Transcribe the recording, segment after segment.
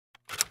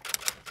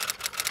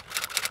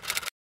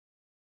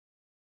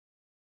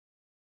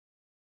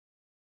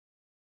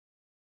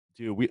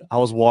Dude, I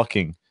was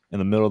walking in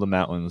the middle of the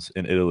mountains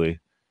in Italy,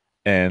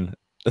 and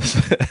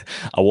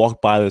I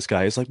walked by this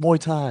guy. He's like Muay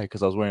Thai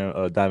because I was wearing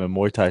a diamond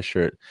Muay Thai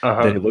shirt. Then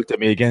Uh-huh. he looked at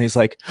me again. He's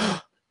like,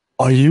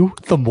 "Are you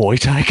the Muay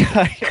Thai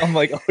guy?" I'm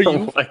like, "Are Oh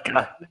you my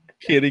God.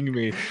 kidding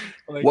me?"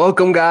 Like,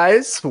 Welcome,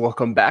 guys.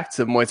 Welcome back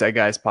to Muay Thai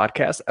Guys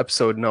podcast,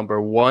 episode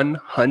number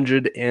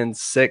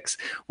 106.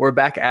 We're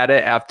back at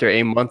it after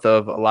a month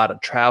of a lot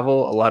of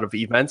travel, a lot of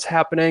events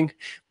happening.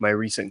 My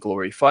recent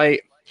glory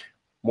fight,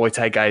 Muay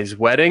Thai Guys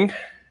wedding.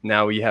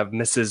 Now we have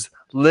Mrs.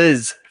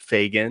 Liz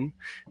Fagan.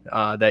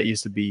 That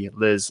used to be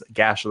Liz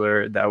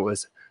Gashler. That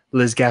was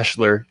Liz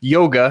Gashler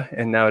Yoga,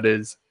 and now it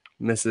is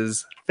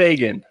Mrs.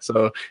 Fagan.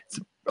 So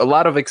it's a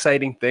lot of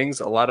exciting things,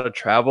 a lot of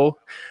travel,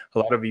 a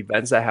lot of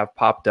events that have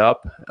popped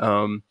up,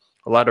 a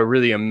lot of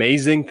really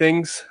amazing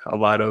things, a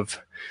lot of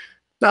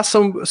not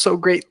so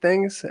great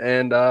things,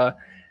 and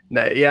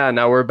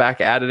now we're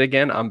back at it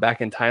again. I'm back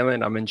in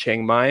Thailand. I'm in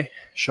Chiang Mai.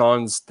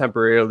 Sean's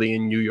temporarily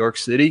in New York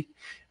City,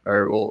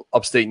 or well,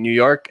 upstate New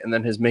York, and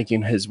then he's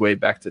making his way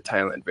back to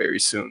Thailand very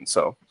soon.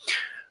 So,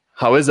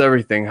 how is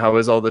everything? How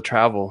is all the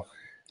travel?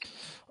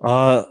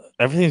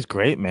 everything's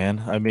great,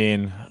 man. I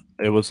mean,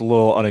 it was a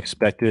little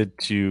unexpected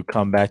to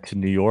come back to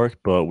New York,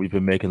 but we've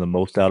been making the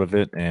most out of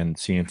it and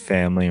seeing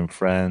family and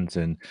friends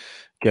and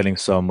getting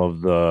some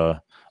of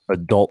the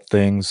adult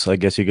things, I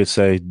guess you could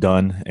say,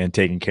 done and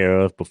taken care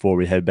of before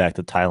we head back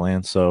to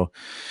Thailand. So,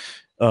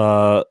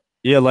 uh,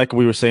 yeah, like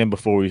we were saying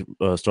before we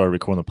started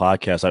recording the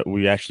podcast,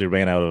 we actually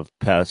ran out of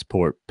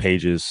passport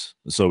pages,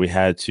 so we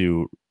had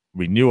to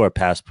renew our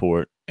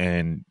passport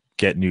and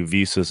get new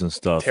visas and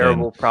stuff. And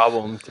Terrible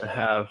problem to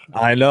have.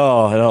 I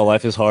know,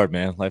 life is hard,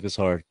 man. Life is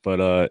hard,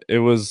 but it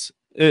was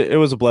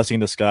a blessing in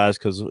disguise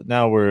because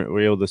now we're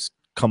able to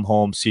come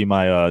home, see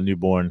my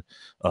newborn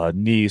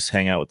niece,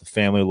 hang out with the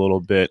family a little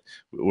bit.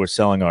 We're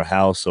selling our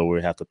house, so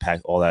we have to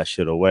pack all that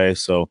shit away.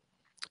 So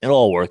it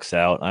all works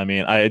out. I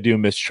mean, I do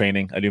miss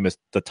training. I do miss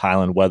the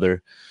Thailand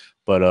weather,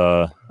 but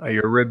Are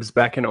your ribs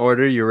back in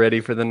order? You ready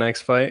for the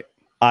next fight?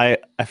 I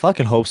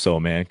fucking hope so,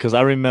 man. Because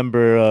I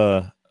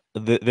remember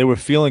they were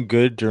feeling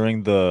good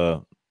during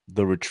the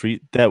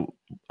retreat that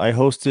I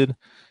hosted,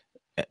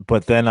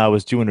 but then I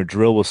was doing a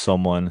drill with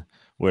someone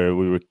where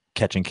we were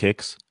catching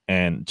kicks,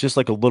 and just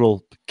like a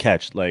little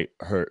catch like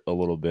hurt a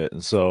little bit,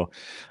 and so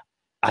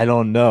I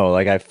don't know.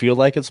 Like I feel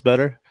like it's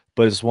better,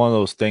 but it's one of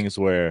those things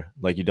where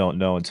like you don't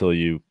know until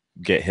you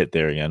get hit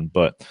there again.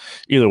 But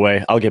either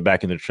way, I'll get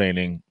back into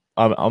training.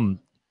 I'm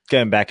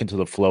getting back into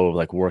the flow of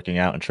like working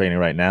out and training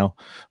right now.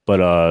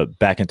 But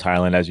back in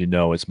Thailand, as you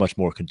know, it's much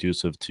more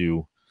conducive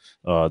to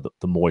the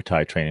Muay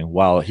Thai training.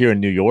 While here in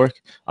New York,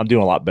 I'm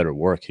doing a lot better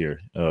work here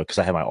because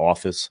I have my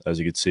office, as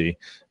you can see,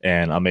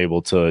 and I'm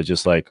able to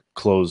just like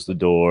close the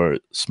door,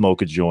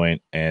 smoke a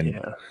joint, and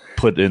Yeah.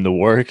 put in the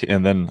work,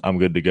 and then I'm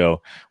good to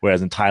go.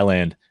 Whereas in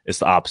Thailand, it's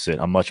the opposite.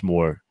 I'm much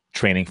more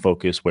training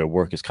focused, where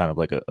work is kind of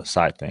like a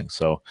side thing.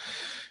 So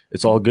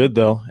it's all good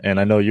though. And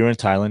I know you're in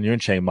Thailand, you're in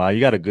Chiang Mai, you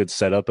got a good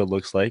setup. It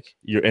looks like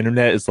your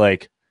internet is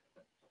like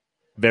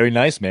very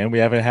nice, man. We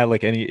haven't had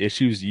like any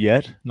issues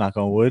yet, knock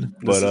on wood.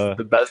 But This is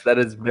the best that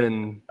it's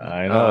been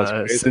I know it's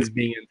crazy. since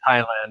being in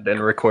Thailand and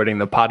recording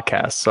the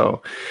podcast.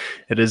 So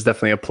it is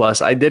definitely a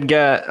plus. I did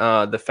get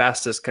the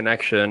fastest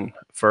connection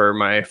for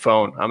my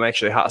phone. I'm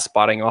actually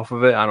hotspotting off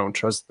of it. I don't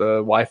trust the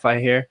Wi-Fi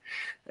here.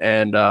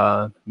 And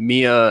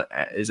Mia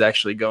is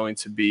actually going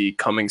to be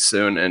coming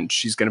soon, and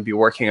she's going to be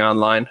working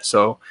online.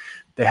 So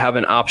they have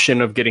an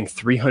option of getting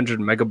 300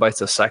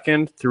 megabytes a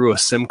second through a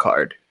SIM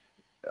card.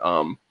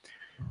 Um,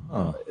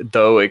 Oh,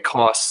 though it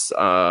costs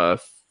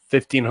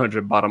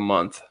 1,500 baht a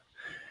month,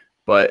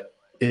 but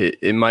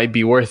it might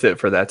be worth it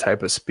for that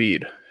type of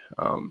speed.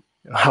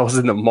 I was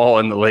in the mall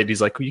and the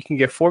lady's like, well, you can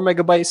get 4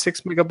 megabytes,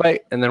 6 megabyte,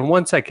 and then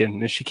 1 second.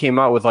 And she came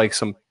out with like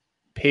some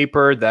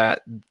paper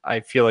that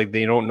I feel like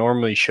they don't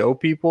normally show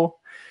people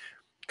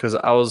because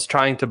I was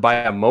trying to buy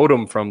a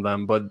modem from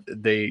them, but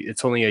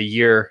it's only a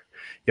year.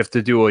 You have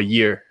to do a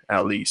year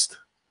at least.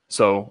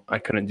 So I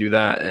couldn't do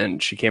that.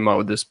 And she came out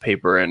with this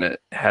paper and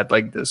it had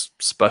like this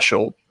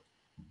special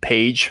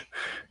page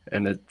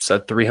and it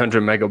said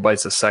 300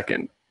 megabytes a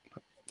second.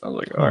 I was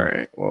like, all huh.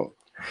 right, well,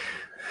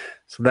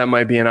 so that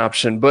might be an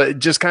option. But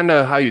just kind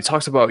of how you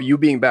talked about you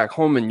being back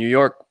home in New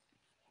York,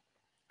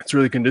 it's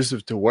really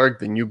conducive to work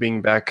than you being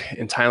back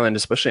in Thailand,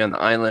 especially on the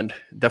island.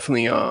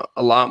 Definitely a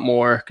lot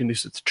more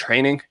conducive to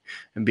training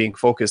and being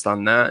focused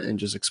on that and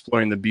just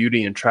exploring the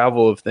beauty and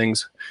travel of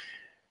things.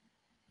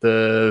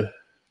 The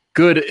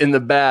good and the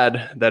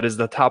bad, that is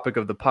the topic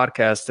of the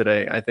podcast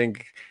today. I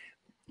think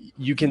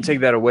you can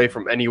take that away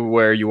from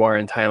anywhere you are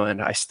in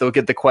Thailand. I still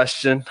get the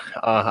question.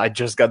 I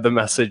just got the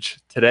message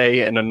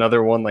today and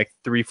another one like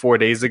 3, 4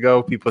 days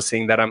ago. People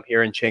seeing that I'm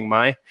here in Chiang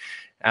Mai,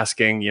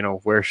 asking,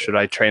 where should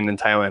I train in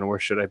Thailand? Where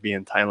should I be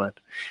in Thailand?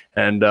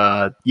 And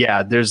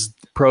yeah, there's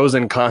pros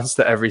and cons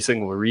to every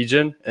single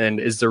region, and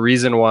is the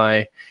reason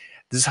why.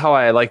 This is how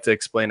I like to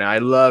explain it. I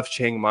love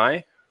Chiang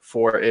Mai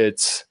for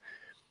its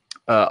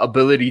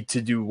ability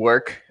to do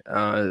work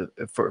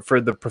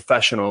for the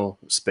professional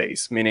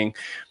space, meaning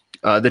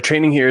the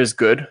training here is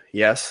good,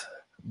 yes,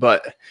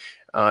 But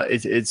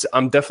it's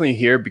I'm definitely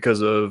here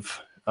because of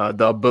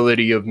the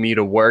ability of me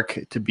to work,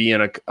 to be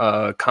in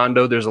a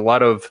condo. There's a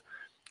lot of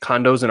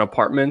condos and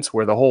apartments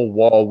where the whole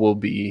wall will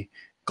be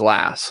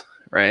glass,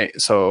 right?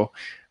 So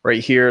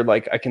right here,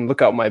 like I can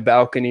look out my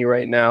balcony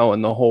right now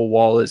and the whole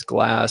wall is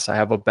glass. I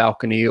have a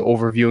balcony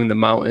overviewing the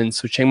mountains.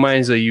 So Chiang Mai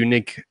is a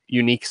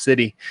unique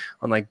city.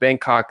 Unlike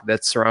Bangkok,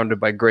 that's surrounded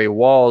by gray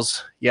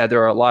walls. Yeah,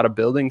 there are a lot of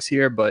buildings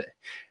here, but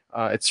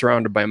it's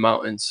surrounded by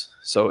mountains.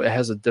 So it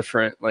has a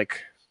different,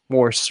 like,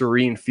 more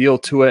serene feel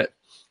to it.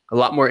 A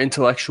lot more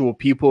intellectual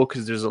people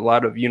because there's a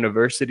lot of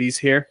universities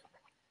here.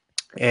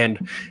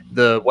 And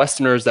the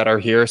Westerners that are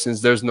here, since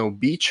there's no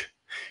beach,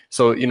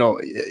 so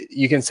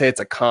you can say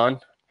it's a con.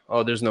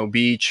 Oh, there's no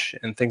beach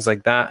and things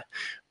like that,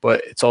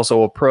 but it's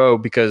also a pro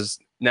because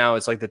now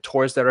it's like the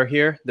tourists that are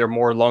here, they're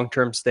more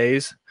long-term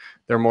stays.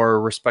 They're more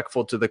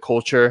respectful to the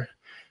culture.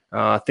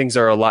 Things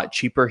are a lot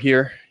cheaper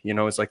here.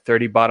 It's like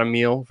 30 baht a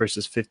meal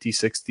versus 50,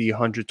 60,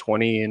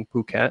 120 in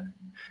Phuket.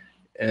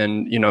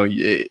 And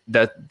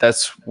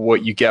that's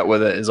what you get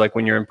with it, is like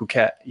when you're in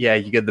Phuket, yeah,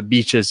 you get the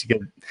beaches, you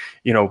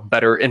get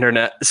better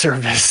internet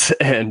service,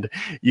 and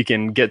you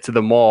can get to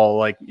the mall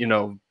like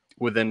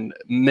within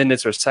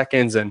minutes or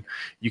seconds, and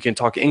you can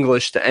talk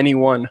English to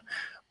anyone.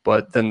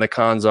 But then the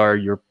cons are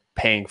you're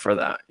paying for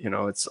that.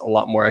 It's a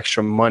lot more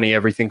extra money.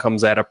 Everything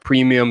comes at a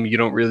premium. You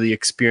don't really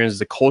experience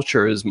the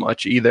culture as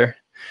much either.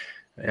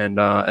 And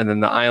then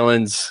the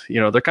islands,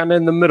 they're kind of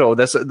in the middle.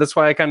 That's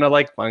why I kind of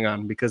like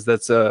Mangan, because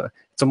it's a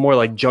more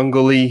like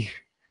jungly,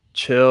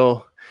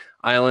 chill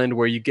island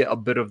where you get a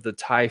bit of the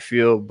Thai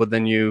feel, but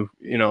then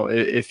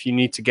if you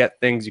need to get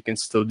things, you can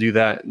still do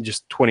that.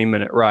 Just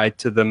 20-minute ride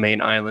to the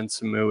main island,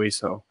 Samui.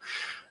 So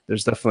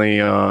there's definitely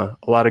a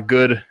lot of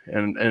good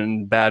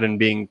and bad in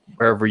being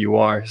wherever you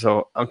are.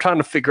 So I'm trying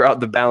to figure out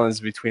the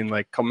balance between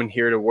like coming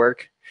here to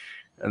work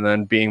and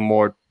then being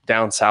more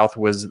down south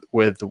with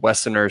the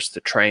Westerners to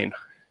train.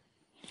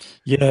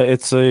 Yeah,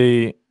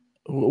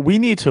 we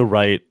need to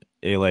write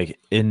a like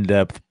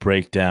in-depth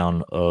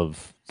breakdown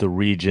of the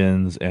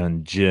regions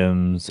and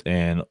gyms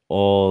and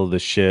all the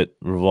shit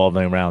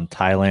revolving around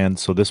Thailand.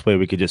 So this way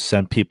we could just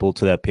send people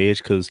to that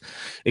page because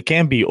it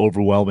can be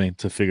overwhelming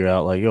to figure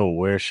out like, yo,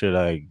 where should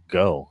I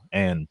go?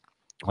 And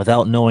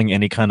without knowing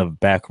any kind of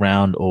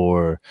background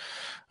or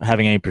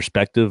having any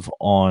perspective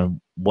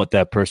on what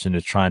that person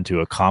is trying to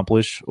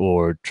accomplish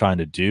or trying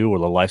to do or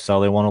the lifestyle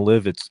they want to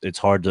live, it's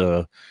hard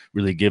to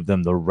really give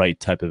them the right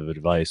type of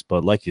advice.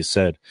 But like you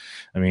said,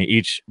 I mean,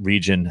 each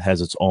region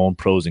has its own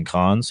pros and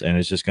cons, and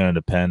it's just going to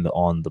depend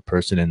on the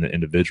person and the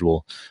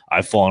individual.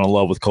 I've fallen in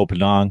love with Koh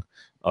Phangan.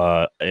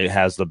 It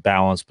has the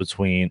balance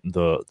between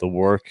the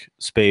work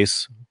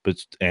space,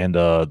 but and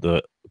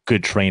the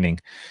good training,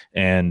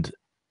 and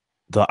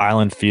the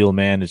island feel,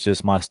 man, is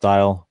just my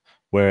style.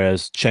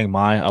 Whereas Chiang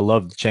Mai, I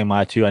love Chiang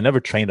Mai too. I never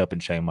trained up in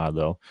Chiang Mai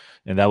though,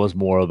 and that was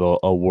more of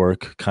a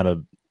work kind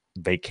of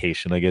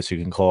vacation, I guess you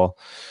can call.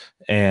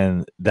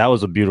 And that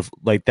was a beautiful,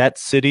 like that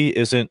city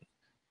isn't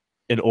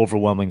an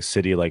overwhelming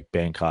city like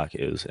Bangkok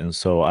is, and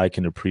so I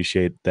can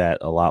appreciate that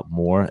a lot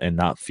more and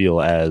not feel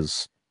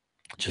as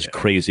just Yeah,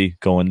 crazy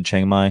going to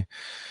Chiang Mai.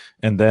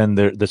 And then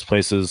there's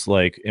places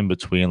like in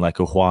between, like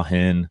a Hua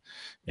Hin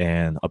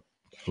and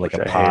like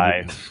which a I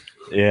hated. Pai.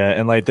 Yeah,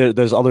 and like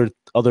there's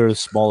other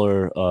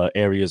smaller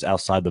areas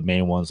outside the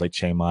main ones like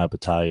Chiang Mai,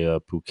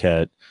 Pattaya,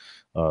 Phuket,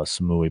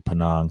 Samui,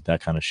 Penang,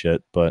 that kind of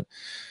shit. But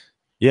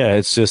yeah,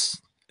 it's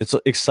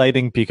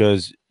exciting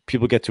because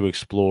people get to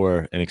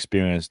explore and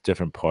experience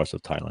different parts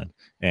of Thailand.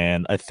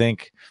 And I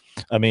think,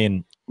 I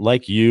mean,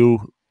 like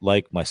you,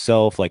 like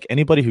myself, like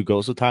anybody who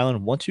goes to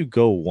Thailand, once you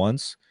go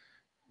once,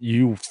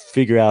 you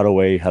figure out a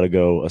way how to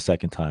go a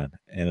second time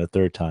and a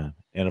third time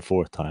and a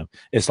fourth time.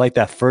 It's like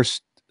that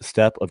first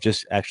step of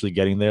just actually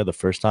getting there the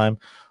first time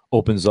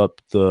opens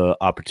up the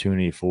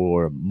opportunity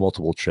for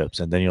multiple trips.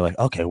 And then you're like,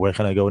 okay, where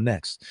can I go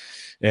next?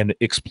 And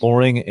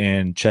exploring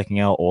and checking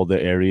out all the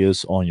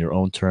areas on your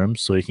own terms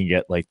so you can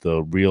get like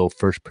the real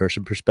first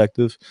person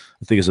perspective,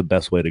 I think is the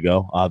best way to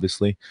go,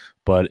 obviously.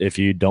 But if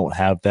you don't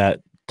have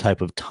that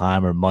type of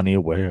time or money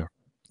where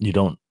you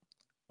don't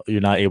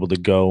you're not able to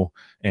go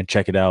and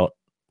check it out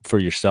for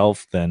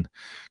yourself, then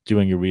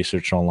doing your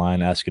research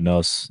online, asking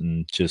us,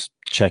 and just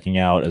checking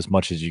out as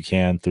much as you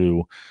can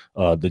through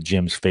the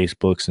gym's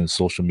Facebooks and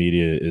social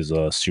media is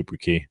super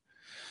key.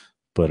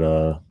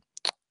 But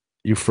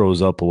you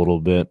froze up a little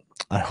bit.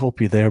 I hope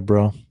you're there,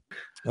 bro.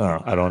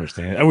 Oh, I don't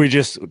understand. And we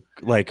just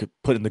like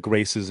put in the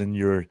graces in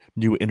your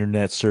new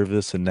internet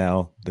service, and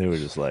now they were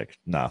just like,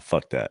 nah,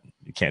 fuck that.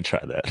 You can't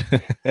try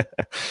that.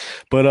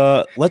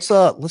 But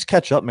let's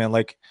catch up, man.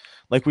 Like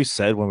we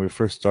said when we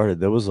first started,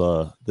 there was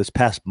a this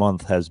past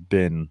month has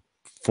been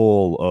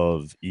full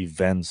of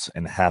events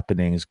and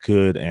happenings,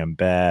 good and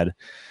bad.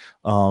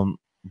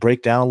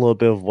 Break down a little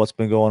bit of what's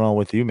been going on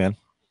with you, man.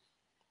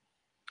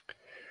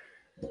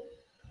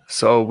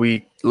 So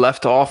we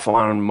left off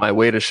on my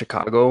way to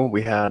Chicago.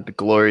 We had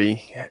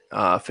Glory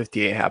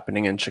 58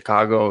 happening in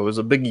Chicago. It was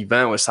a big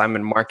event with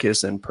Simon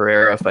Marcus and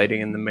Pereira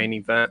fighting in the main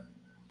event.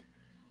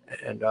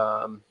 And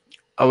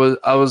I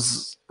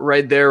was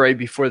right there right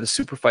before the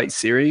super fight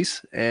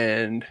series,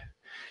 and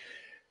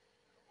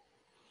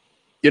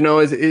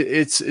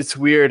it's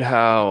weird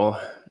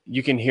how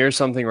you can hear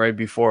something right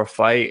before a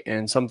fight,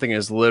 and something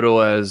as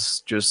little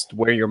as just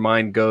where your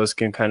mind goes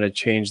can kind of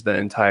change the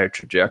entire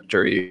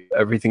trajectory,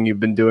 everything you've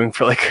been doing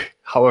for like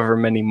however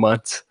many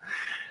months.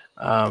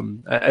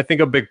 I think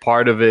a big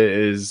part of it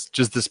is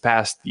just this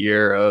past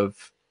year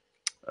of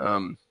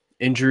um,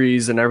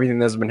 injuries and everything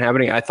that's been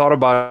happening. I thought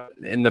about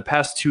in the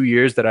past 2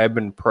 years that I've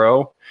been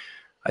pro,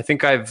 I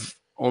think I've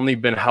only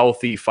been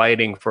healthy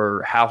fighting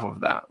for half of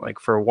that, like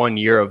for 1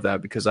 year of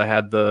that, because I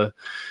had the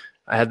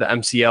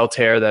MCL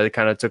tear that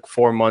kind of took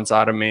 4 months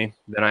out of me.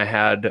 Then I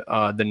had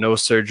the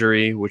nose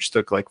surgery, which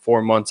took like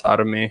 4 months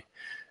out of me,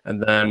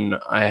 and then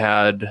I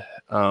had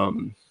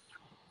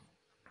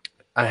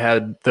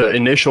the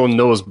initial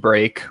nose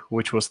break,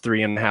 which was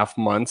 3.5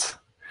 months.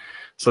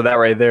 So that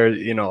right there,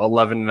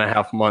 11 and a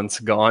half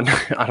months gone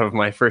out of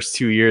my first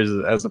 2 years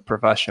as a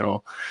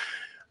professional.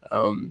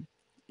 Um,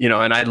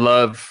 and I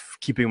love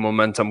keeping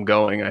momentum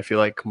going. I feel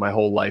like my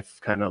whole life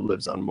kind of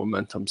lives on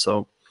momentum.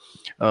 So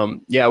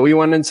yeah, we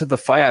went into the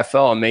fight. I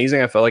felt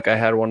amazing. I felt like I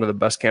had one of the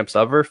best camps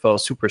ever. Felt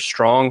super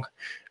strong.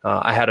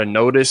 I had a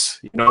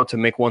notice, to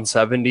make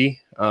 170.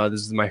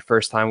 This is my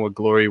first time with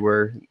Glory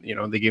where,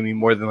 they gave me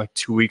more than like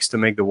 2 weeks to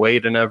make the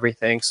weight and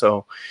everything.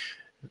 So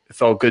it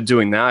felt good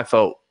doing that. I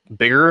felt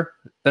bigger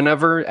than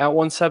ever at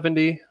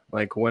 170.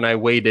 Like when I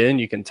weighed in,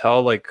 you can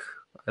tell like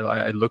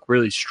I look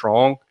really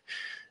strong.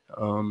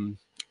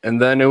 And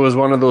then it was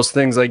one of those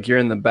things like you're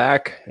in the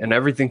back and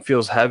everything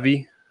feels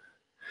heavy.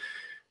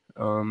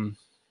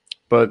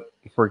 But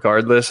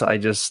regardless, I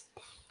just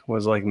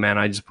was like, man,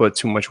 I just put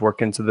too much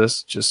work into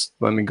this. Just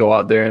let me go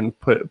out there and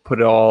put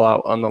it all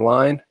out on the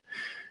line.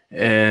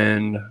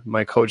 And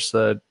my coach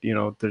said,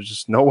 there's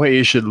just no way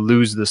you should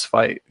lose this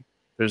fight.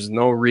 There's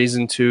no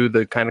reason to.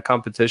 The kind of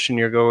competition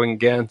you're going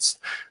against,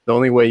 the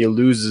only way you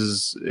lose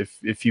is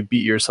if you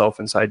beat yourself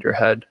inside your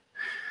head.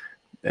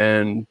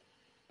 And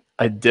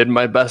I did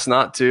my best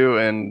not to,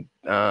 and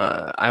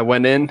I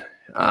went in.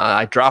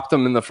 I dropped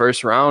him in the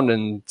first round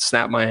and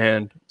snapped my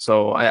hand.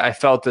 So I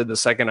felt it the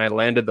second I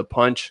landed the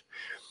punch.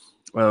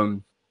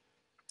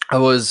 I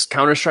was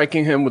counter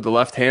striking him with the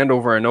left hand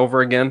over and over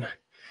again,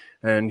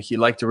 and he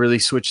liked to really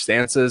switch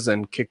stances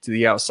and kick to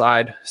the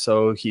outside.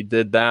 So he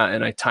did that,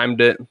 and I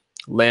timed it,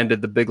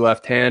 landed the big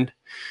left hand.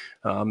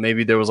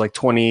 Maybe there was like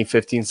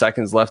 15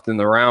 seconds left in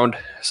the round.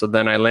 So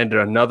then I landed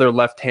another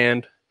left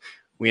hand.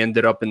 We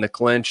ended up in the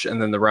clinch,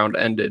 and then the round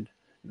ended.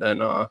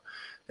 Then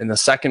in the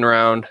second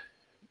round,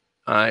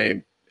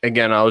 I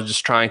was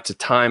just trying to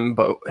time,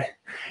 but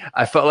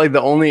I felt like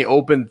the only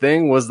open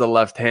thing was the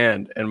left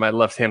hand, and my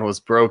left hand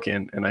was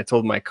broken. And I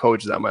told my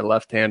coach that my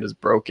left hand is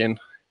broken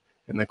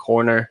in the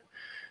corner.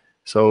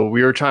 So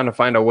we were trying to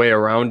find a way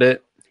around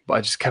it, but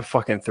I just kept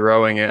fucking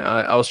throwing it.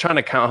 I was trying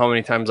to count how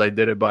many times I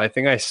did it, but I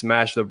think I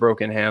smashed the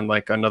broken hand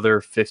like another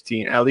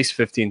 15, at least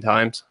 15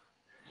 times.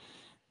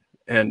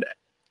 And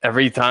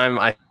every time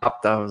I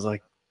stopped, I was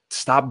like,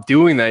 stop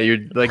doing that. You're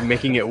like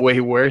making it way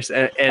worse.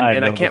 And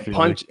I can't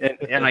punch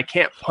and I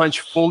can't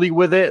punch fully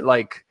with it.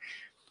 Like,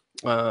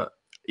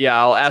 yeah,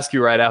 I'll ask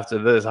you right after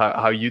this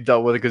how you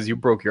dealt with it, because you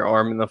broke your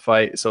arm in the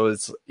fight. So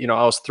it's, I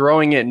was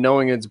throwing it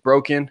knowing it's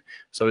broken.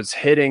 So it's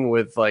hitting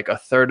with like a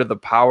third of the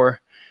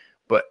power,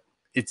 but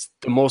it's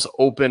the most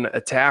open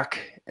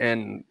attack.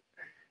 And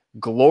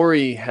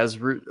Glory has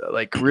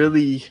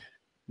really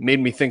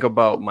made me think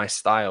about my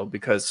style,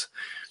 because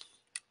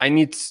I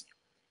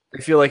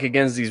feel like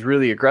against these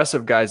really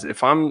aggressive guys,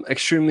 if I'm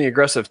extremely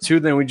aggressive too,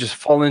 then we just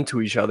fall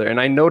into each other. And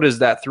I noticed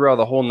that throughout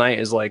the whole night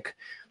is like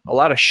a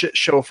lot of shit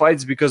show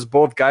fights, because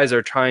both guys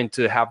are trying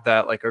to have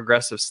that like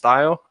aggressive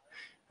style,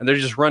 and they're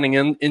just running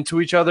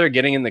into each other,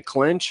 getting in the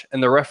clinch,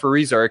 and the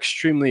referees are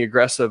extremely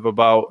aggressive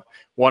about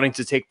wanting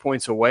to take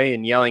points away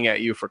and yelling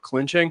at you for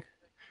clinching.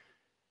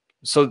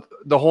 So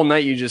the whole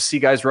night you just see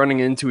guys running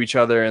into each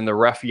other and the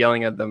ref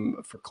yelling at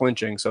them for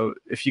clinching. So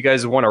if you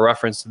guys want a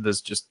reference to this,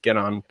 just get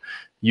on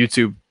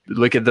YouTube,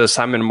 look at the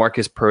Simon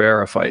Marcus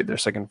Pereira fight, their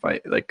second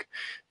fight. Like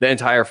the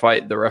entire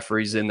fight, the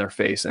referee's in their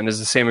face, and it's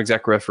the same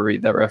exact referee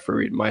that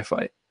refereed my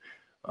fight.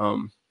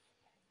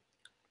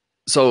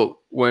 So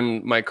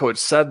when my coach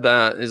said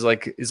that, is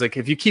like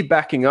if you keep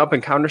backing up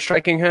and counter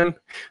striking him,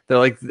 they're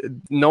like,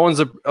 no one's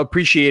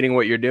appreciating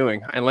what you're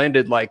doing. I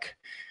landed like,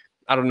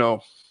 I don't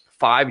know,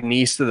 5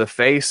 knees to the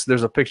face.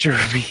 There's a picture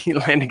of me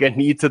landing a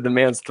knee to the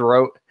man's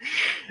throat.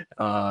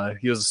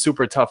 He was a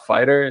super tough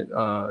fighter,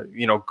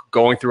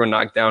 going through a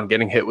knockdown,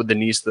 getting hit with the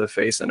knees to the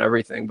face and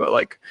everything. But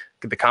like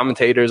the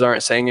commentators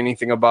aren't saying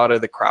anything about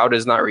it. The crowd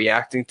is not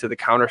reacting to the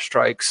counter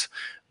strikes.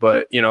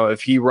 But,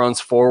 if he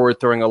runs forward,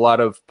 throwing a lot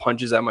of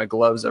punches at my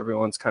gloves,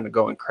 everyone's kind of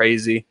going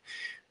crazy.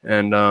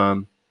 And,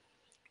 from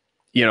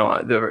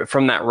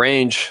that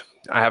range,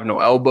 I have no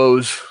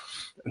elbows.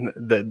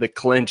 The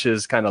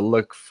clinches kind of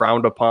look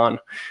frowned upon.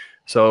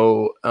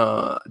 So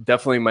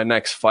definitely my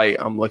next fight,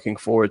 I'm looking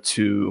forward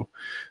to.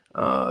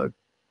 I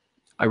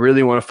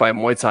really want to fight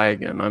Muay Thai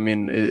again. I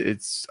mean,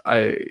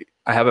 I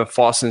haven't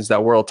fought since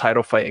that world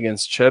title fight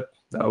against Chip.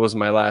 That was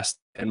my last.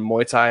 In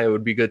Muay Thai, it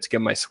would be good to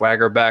get my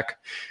swagger back.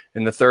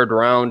 In the third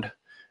round,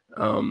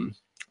 um,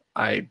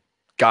 I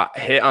got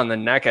hit on the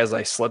neck as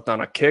I slipped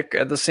on a kick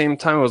at the same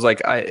time. It was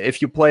like,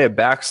 if you play it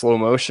back slow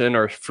motion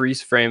or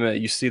freeze frame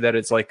it, you see that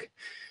it's like,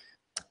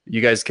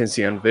 you guys can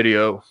see on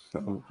video,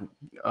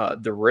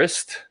 the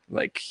wrist,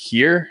 like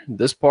here,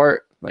 this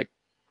part, like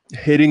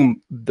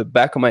hitting the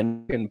back of my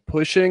neck and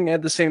pushing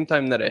at the same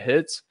time that it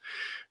hits.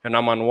 And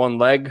I'm on one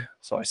leg,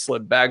 so I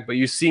slip back. But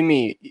you see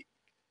me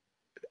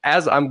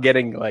as I'm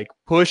getting like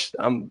pushed,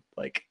 I'm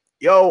like,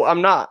 yo,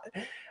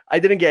 I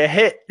didn't get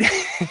hit.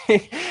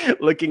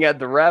 Looking at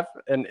the ref,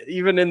 and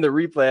even in the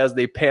replay as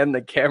they pan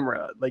the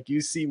camera, like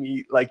you see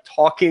me like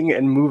talking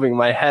and moving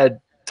my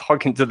head,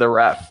 talking to the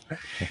ref.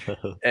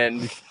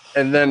 And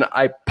then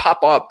I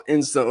pop up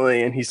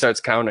instantly and he starts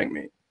counting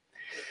me.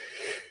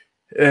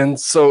 And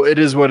so it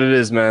is what it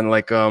is, man.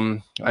 Like,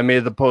 I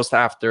made the post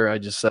after. I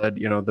just said,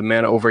 the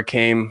man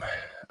overcame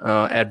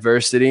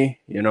adversity.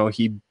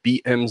 He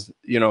beat himself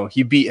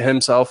in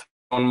his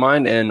own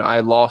mind, and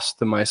I lost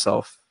to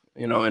myself,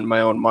 in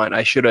my own mind.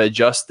 I should have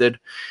adjusted.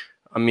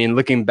 I mean,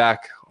 looking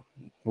back,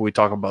 we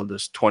talk about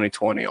this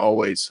 2020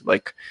 always.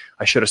 Like,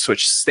 I should have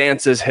switched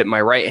stances, hit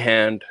my right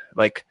hand.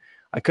 Like,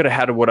 I could have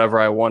had whatever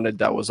I wanted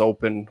that was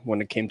open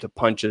when it came to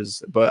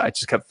punches, but I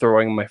just kept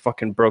throwing my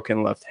fucking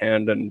broken left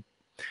hand, and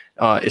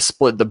it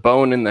split the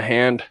bone in the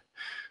hand.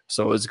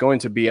 So it's going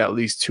to be at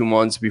least 2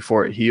 months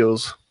before it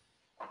heals.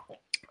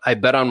 I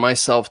bet on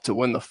myself to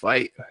win the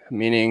fight,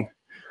 meaning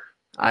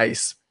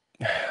this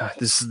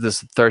is the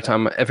third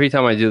time. Every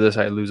time I do this,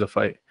 I lose a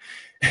fight.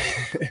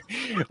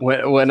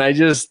 when I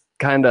just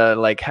kind of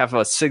like have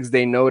a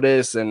 6-day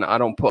notice and I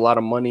don't put a lot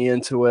of money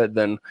into it,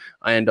 then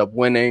I end up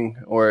winning,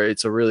 or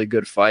it's a really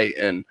good fight.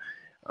 And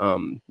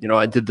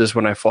I did this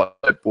when I fought,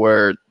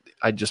 where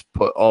I just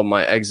put all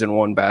my eggs in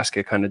one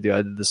basket kind of deal.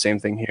 I did the same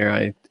thing here.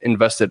 I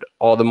invested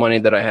all the money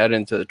that I had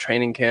into the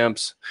training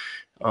camps,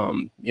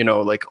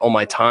 like all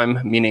my time,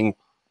 meaning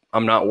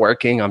I'm not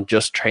working, I'm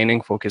just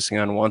training, focusing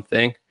on one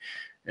thing.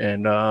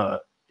 And now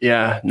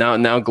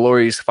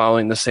Glory's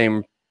following the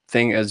same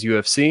thing as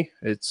UFC.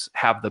 It's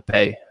half the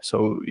pay.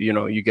 So,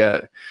 you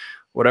get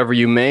whatever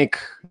you make,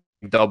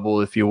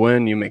 double if you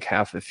win, you make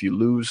half if you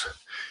lose.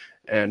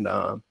 And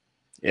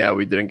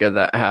we didn't get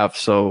that half.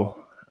 So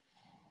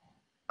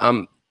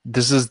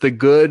this is the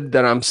good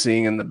that I'm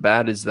seeing, and the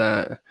bad is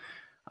that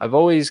I've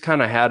always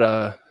kind of had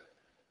a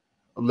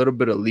little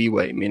bit of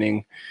leeway,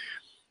 meaning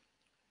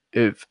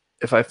if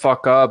I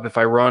fuck up, if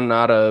I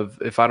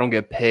don't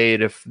get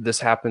paid, if this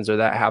happens or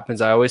that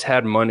happens, I always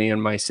had money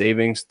in my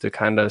savings to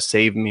kind of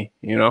save me,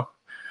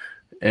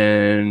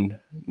 and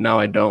now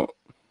I don't.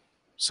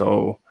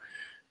 So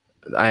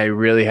I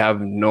really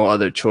have no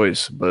other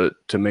choice but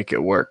to make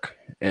it work.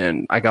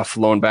 And I got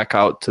flown back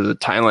out to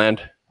Thailand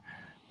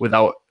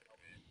without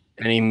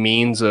any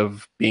means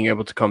of being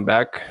able to come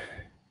back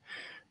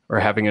or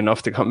having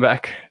enough to come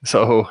back.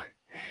 So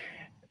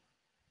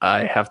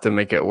I have to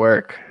make it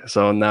work.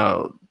 So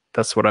now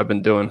that's what I've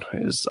been doing,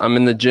 is I'm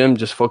in the gym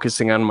just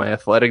focusing on my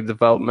athletic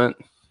development.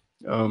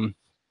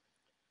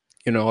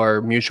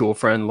 Our mutual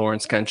friend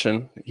Lawrence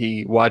Kenshin,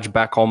 he watched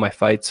back all my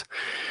fights.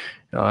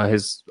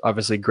 He's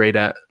obviously great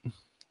at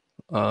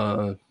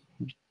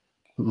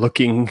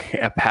looking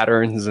at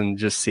patterns and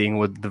just seeing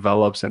what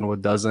develops and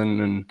what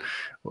doesn't, and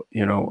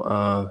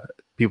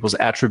people's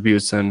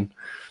attributes. And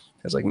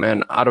it's like,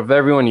 man, out of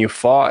everyone you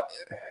fought,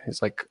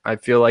 it's like, I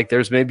feel like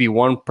there's maybe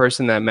one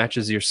person that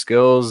matches your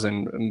skills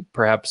and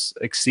perhaps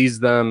exceeds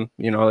them.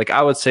 Like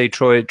I would say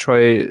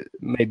Troy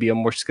may be a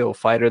more skilled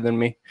fighter than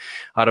me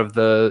out of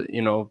the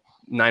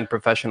 9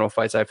 professional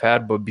fights I've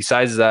had. But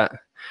besides that,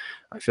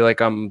 I feel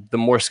like I'm the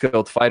more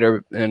skilled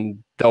fighter,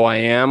 and though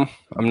I'm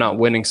not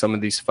winning some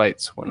of these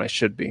fights when I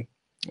should be.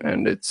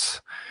 And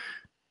it's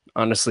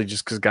honestly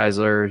just because guys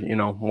are,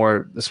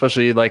 more,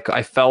 especially like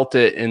I felt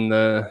it in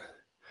the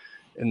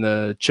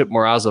Chip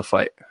Moraza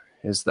fight,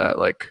 is that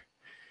like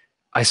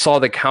I saw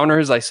the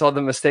counters, I saw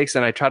the mistakes,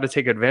 and I tried to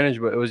take advantage,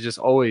 but it was just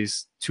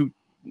always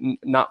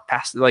not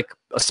fast, like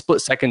a split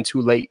second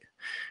too late.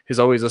 Is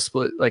always a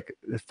split, like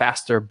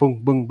faster,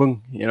 boom, boom,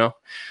 boom,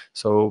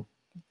 So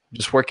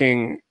just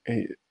working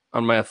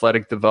on my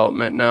athletic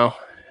development now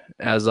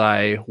as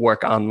I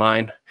work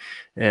online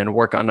and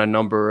work on a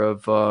number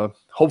of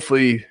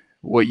hopefully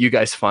what you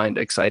guys find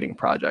exciting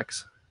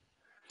projects.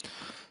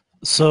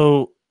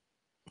 So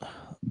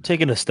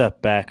taking a step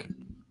back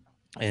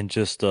and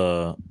just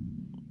going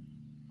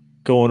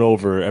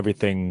over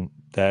everything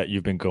that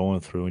you've been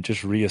going through and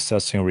just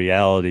reassessing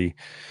reality.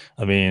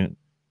 I mean,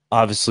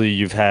 obviously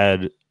you've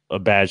had a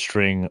bad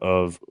string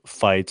of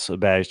fights, a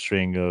bad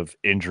string of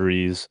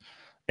injuries,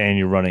 and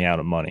you're running out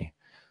of money.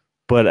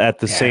 But at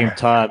the same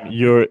time,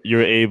 you're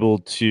able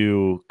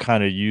to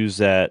kind of use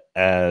that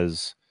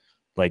as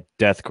like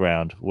death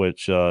ground,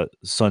 which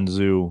Sun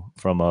Tzu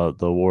from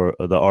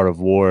the Art of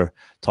War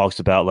talks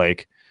about,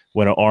 like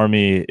when an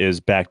army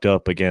is backed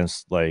up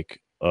against like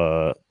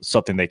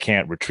something they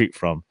can't retreat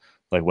from,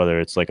 like whether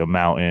it's like a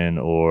mountain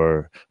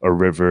or a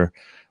river,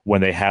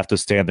 when they have to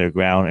stand their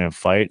ground and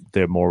fight,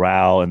 their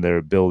morale and their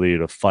ability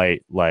to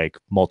fight like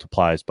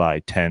multiplies by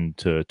 10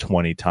 to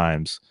 20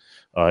 times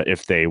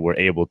if they were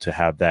able to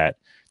have that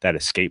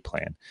escape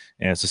plan.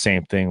 And it's the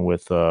same thing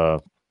with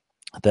the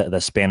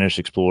Spanish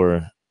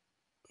explorer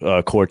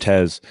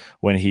Cortez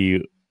when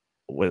he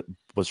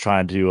was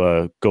trying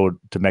to go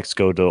to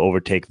Mexico to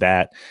overtake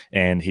that,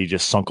 and he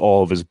just sunk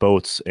all of his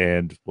boats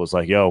and was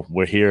like, "Yo,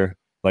 we're here.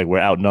 Like we're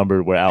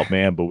outnumbered, we're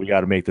outmanned, but we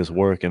got to make this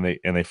work." And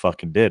they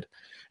fucking did.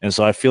 And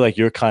so I feel like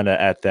you're kind of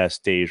at that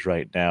stage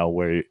right now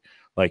where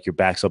like your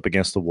back's up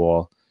against the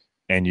wall,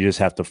 and you just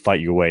have to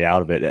fight your way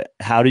out of it.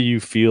 How do you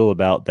feel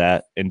about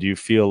that? And do you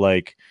feel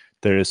like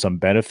there is some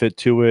benefit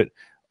to it?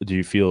 Do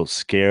you feel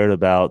scared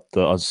about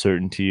the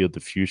uncertainty of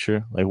the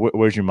future? Like,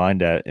 where's your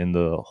mind at in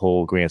the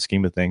whole grand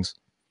scheme of things?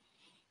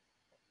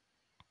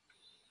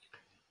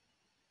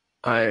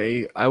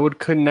 I would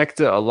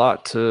connect it a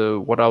lot to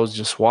what I was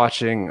just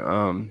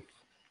watching.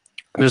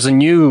 There's a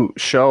new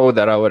show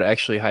that I would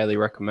actually highly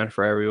recommend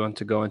for everyone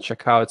to go and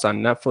check out. It's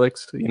on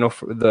Netflix. You know,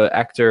 for the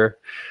actor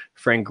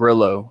Frank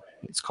Grillo.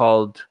 It's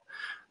called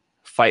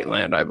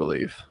Fightland, I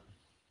believe.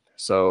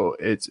 So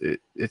it's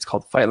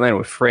called Fightland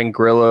with Frank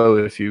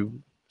Grillo. If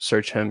you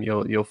search him,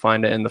 you'll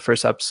find it. And the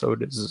first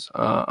episode is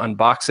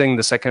unboxing.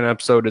 The second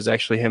episode is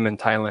actually him in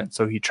Thailand.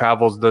 So he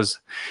travels, does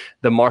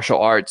the martial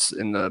arts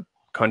in the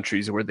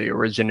countries where they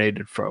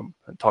originated from,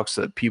 and talks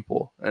to the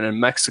people. And in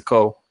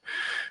Mexico,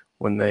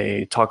 when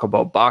they talk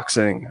about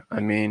boxing, I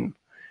mean,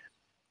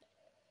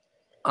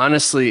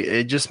 honestly,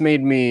 it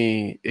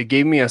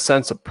gave me a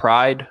sense of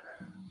pride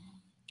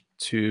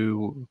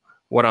to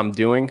what I'm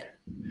doing,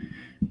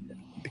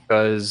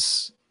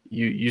 because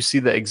you see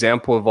the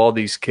example of all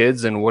these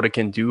kids and what it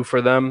can do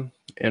for them,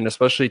 and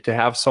especially to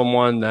have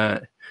someone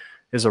that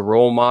is a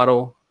role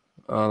model.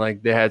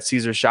 Like they had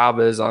Cesar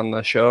Chavez on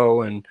the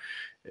show, and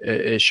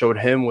it showed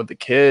him with the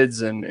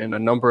kids and a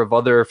number of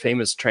other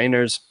famous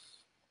trainers,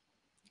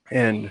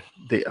 and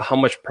how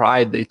much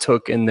pride they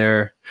took in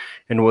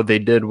what they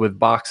did with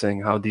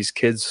boxing. How these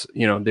kids,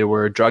 you know, they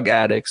were drug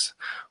addicts.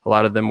 A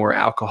lot of them were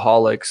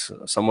alcoholics.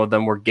 Some of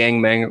them were gang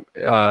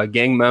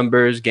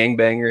members, gang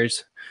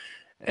bangers,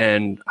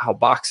 and how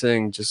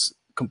boxing just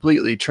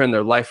completely turned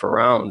their life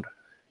around.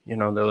 You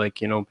know, they're like,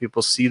 you know,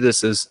 people see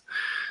this as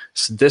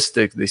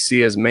sadistic, they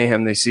see it as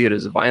mayhem, they see it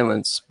as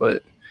violence,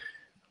 but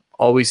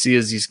all we see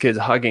is these kids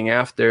hugging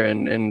after,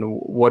 and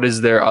what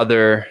is their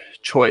other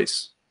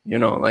choice? You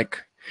know, like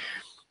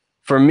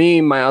for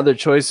me, my other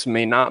choice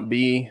may not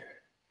be,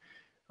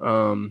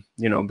 you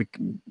know,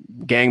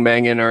 gang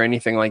banging or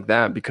anything like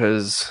that,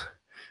 because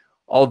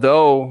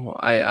although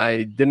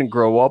I didn't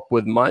grow up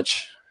with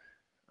much,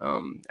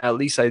 at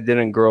least I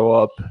didn't grow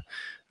up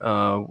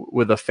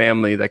with a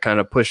family that kind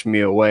of pushed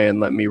me away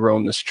and let me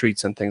roam the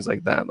streets and things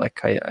like that.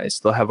 Like I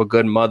still have a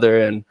good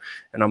mother, and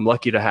I'm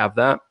lucky to have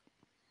that.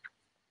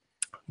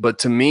 But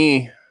to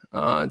me,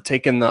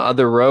 taking the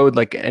other road,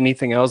 like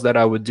anything else that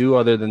I would do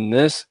other than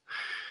this,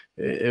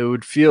 it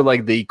would feel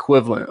like the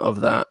equivalent of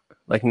that.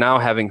 Like now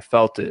having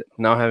felt it,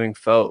 now having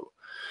felt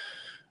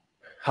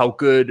how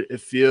good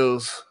it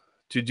feels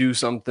to do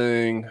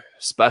something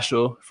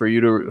special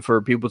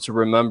for people to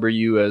remember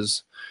you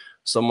as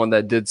someone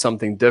that did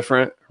something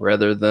different,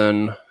 rather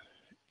than,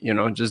 you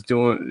know, just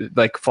doing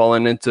like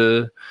falling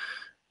into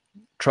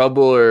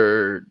trouble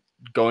or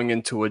going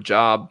into a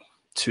job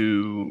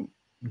to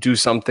do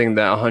something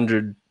that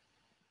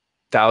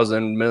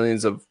 100,000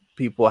 millions of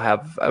people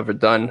have ever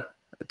done.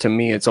 To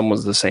me, it's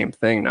almost the same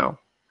thing now.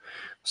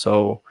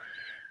 So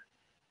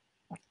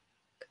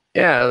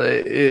yeah,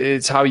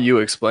 it's how you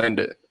explained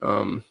it.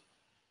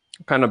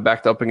 Kind of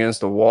backed up against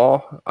the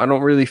wall. I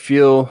don't really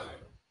feel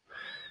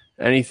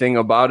anything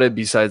about it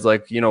besides,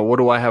 like, you know, what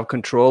do I have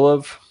control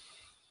of?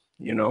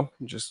 You know,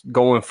 just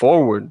going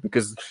forward,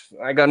 because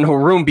I got no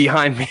room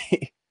behind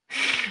me.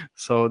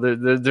 So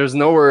there's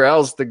nowhere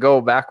else to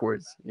go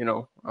backwards. You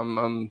know,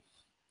 I'm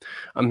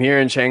here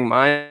in Chiang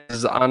Mai.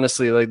 Is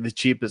honestly like the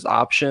cheapest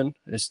option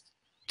is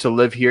to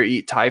live here,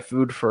 eat Thai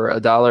food for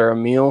 $1 a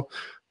meal.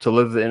 To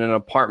live in an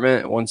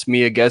apartment, once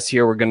Mia gets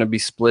here, we're going to be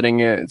splitting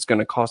it. It's going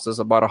to cost us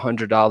about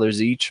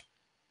 $100 each,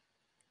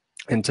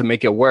 and to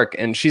make it work.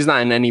 And she's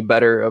not in any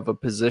better of a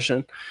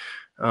position.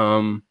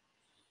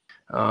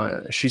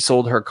 She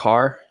sold her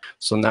car,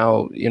 so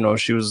now, you know,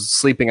 she was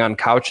sleeping on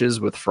couches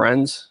with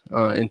friends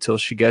until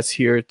she gets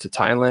here to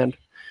Thailand.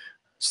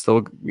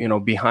 Still, you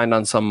know, behind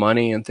on some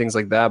money and things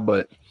like that,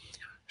 but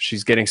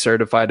she's getting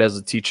certified as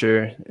a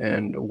teacher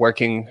and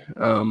working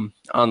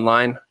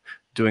online,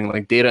 doing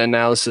like data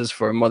analysis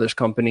for a mother's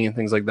company and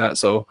things like that.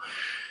 So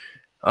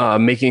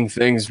making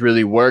things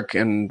really work.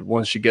 And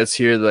once she gets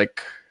here,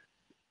 like,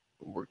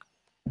 we're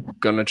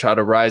gonna try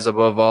to rise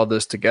above all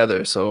this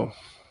together. So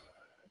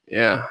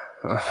yeah,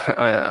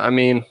 I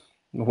mean,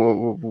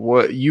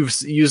 what you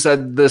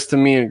said this to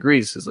me in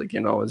Greece is like,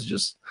 you know,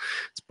 it's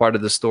part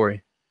of the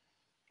story.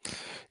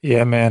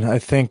 Yeah, man. I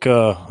think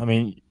I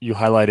mean you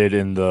highlighted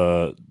in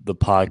the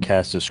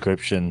podcast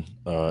description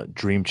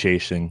dream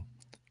chasing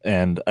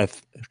and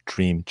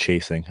dream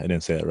chasing. I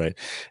didn't say that right.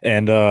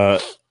 And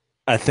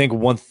I think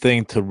one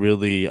thing to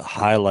really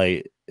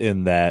highlight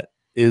in that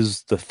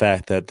is the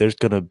fact that there's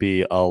going to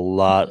be a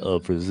lot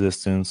of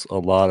resistance, a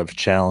lot of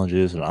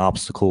challenges and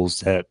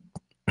obstacles that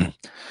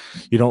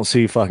you don't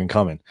see fucking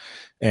coming.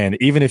 And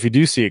even if you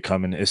do see it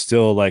coming, it's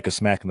still like a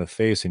smack in the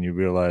face, and you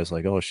realize,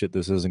 like, oh shit,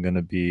 this isn't going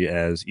to be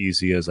as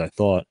easy as I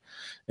thought.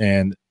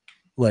 And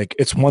like,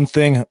 it's one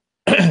thing,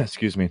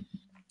 excuse me,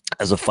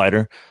 as a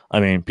fighter. I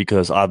mean,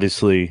 because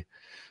obviously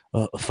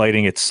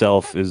fighting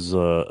itself is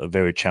a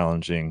very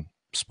challenging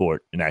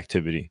sport and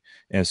activity.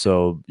 And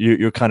so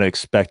you're kind of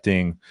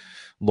expecting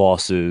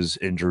losses,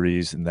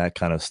 injuries, and that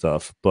kind of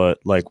stuff. But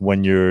like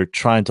when you're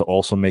trying to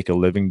also make a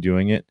living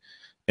doing it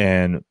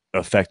and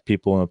affect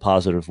people in a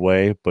positive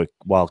way, but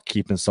while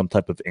keeping some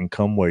type of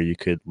income where you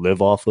could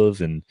live off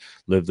of and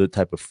live the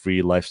type of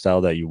free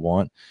lifestyle that you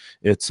want,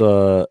 it's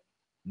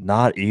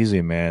not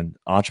easy, man.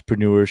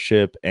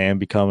 Entrepreneurship and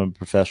becoming a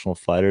professional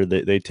fighter,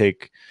 they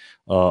take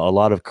a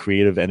lot of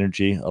creative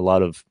energy, a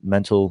lot of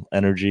mental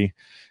energy,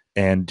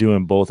 and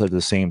doing both at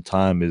the same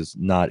time is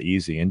not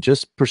easy. And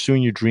just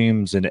pursuing your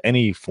dreams in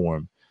any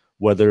form,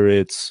 whether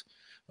it's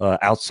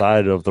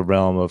outside of the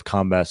realm of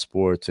combat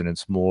sports and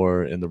it's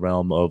more in the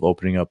realm of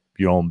opening up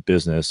your own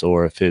business,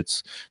 or if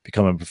it's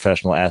becoming a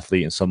professional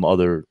athlete in some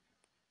other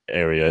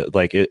area,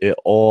 like it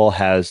all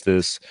has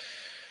this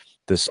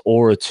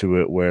aura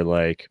to it where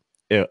like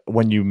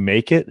when you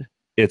make it,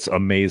 it's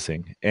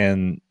amazing.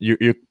 And you're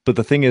but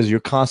the thing is you're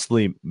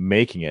constantly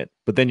making it,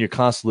 but then you're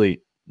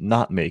constantly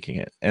not making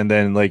it. And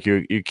then like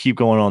you keep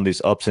going on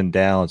these ups and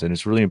downs, and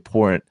it's really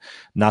important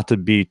not to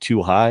be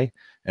too high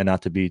and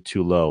not to be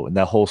too low. And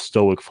that whole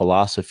stoic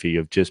philosophy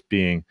of just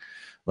being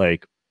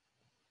like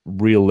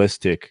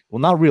realistic.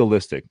 Well, not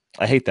realistic.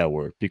 I hate that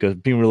word because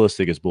being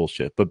realistic is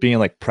bullshit, but being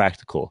like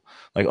practical.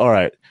 Like, all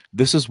right,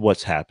 this is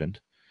what's happened.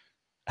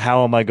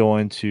 How am I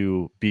going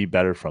to be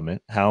better from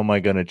it? How am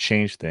I going to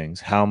change things?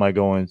 How am I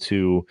going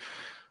to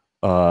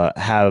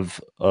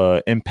have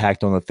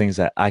impact on the things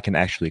that I can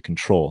actually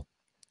control?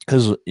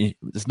 Because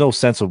there's no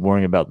sense of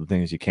worrying about the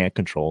things you can't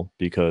control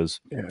because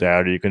Yeah. they're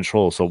out of your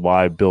control. So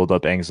why build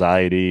up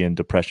anxiety and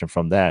depression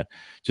from that?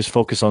 Just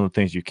focus on the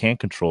things you can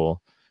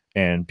control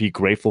and be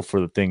grateful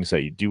for the things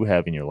that you do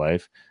have in your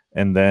life.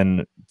 And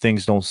then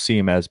things don't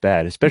seem as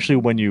bad, especially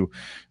when you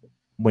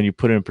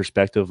put it in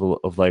perspective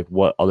of like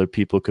what other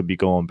people could be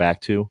going back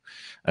to.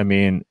 I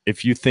mean,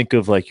 if you think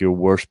of like your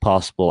worst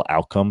possible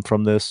outcome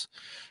from this,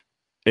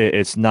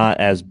 it's not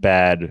as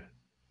bad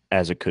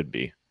as it could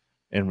be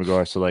in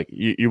regards to like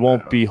you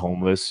won't Uh, be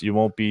homeless, you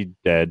won't be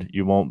dead,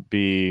 you won't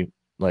be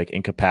like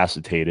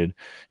incapacitated.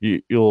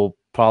 You'll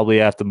probably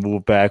have to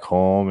move back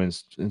home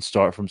and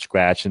start from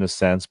scratch in a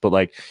sense, but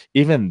like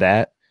even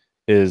that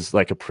is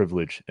like a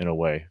privilege in a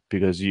way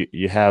because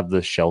you have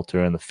the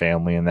shelter and the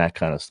family and that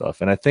kind of stuff.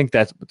 And I think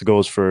that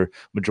goes for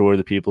majority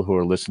of the people who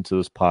are listening to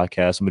this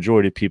podcast,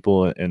 majority of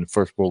people in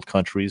first world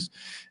countries.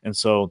 And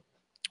so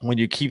when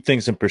you keep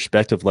things in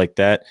perspective like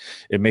that,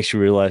 it makes you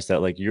realize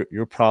that like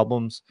your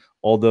problems,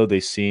 although they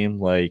seem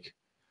like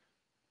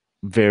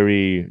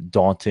very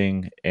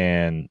daunting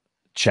and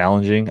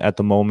challenging at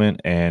the moment,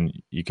 and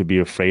you could be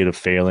afraid of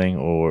failing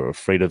or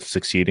afraid of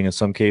succeeding in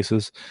some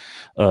cases,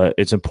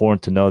 it's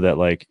important to know that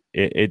like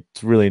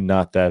it's really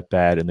not that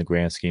bad in the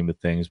grand scheme of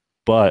things.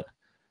 But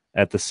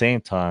at the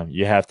same time,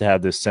 you have to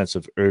have this sense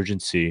of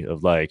urgency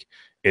of like,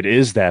 it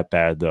is that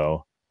bad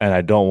though, and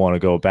I don't want to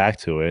go back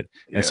to it.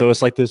 And yeah. so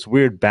it's like this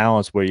weird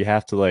balance where you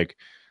have to like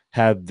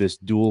have this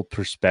dual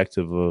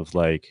perspective of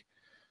like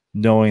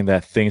knowing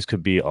that things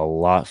could be a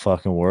lot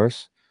fucking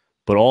worse,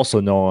 but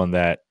also knowing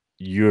that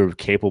you're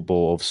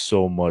capable of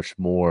so much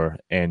more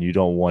and you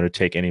don't want to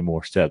take any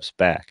more steps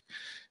back.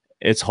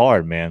 It's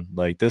hard, man.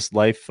 Like this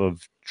life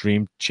of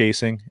dream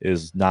chasing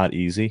is not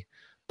easy,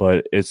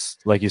 but it's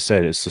like you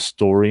said, it's the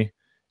story,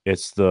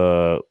 it's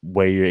the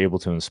way you're able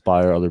to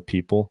inspire other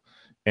people,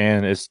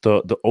 and it's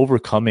the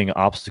overcoming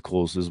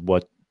obstacles is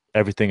what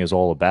everything is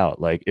all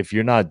about. Like if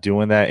you're not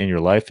doing that in your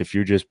life, if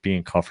you're just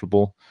being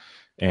comfortable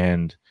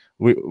and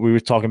we were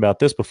talking about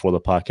this before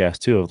the podcast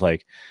too, of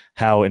like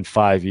how in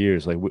 5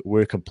 years, like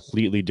we're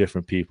completely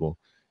different people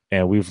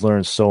and we've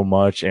learned so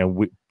much.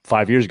 And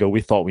 5 years ago,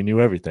 we thought we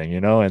knew everything,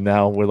 you know, and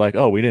now we're like,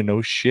 oh, we didn't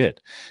know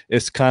shit.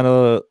 It's kind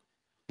of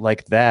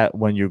like that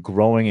when you're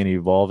growing and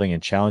evolving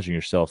and challenging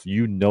yourself,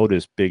 you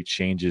notice big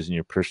changes in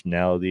your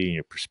personality and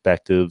your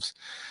perspectives.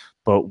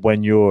 But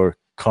when you're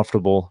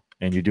comfortable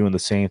and you're doing the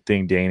same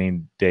thing day in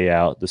and day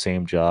out, the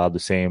same job, the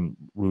same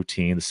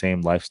routine, the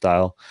same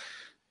lifestyle,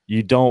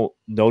 you don't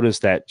notice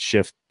that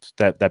shift,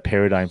 that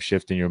paradigm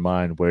shift in your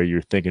mind where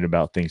you're thinking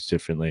about things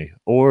differently,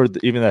 or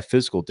even that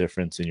physical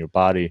difference in your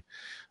body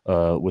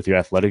with your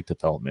athletic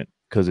development,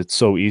 because it's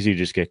so easy to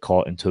just get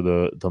caught into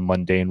the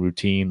mundane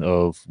routine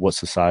of what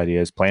society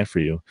has planned for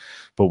you.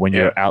 But when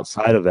you're Yeah.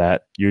 outside of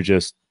that,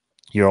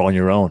 you're on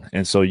your own,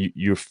 and so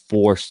you're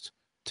forced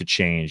to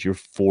change, you're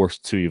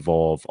forced to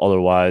evolve.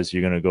 Otherwise,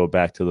 you're going to go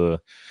back to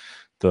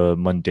the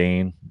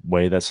mundane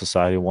way that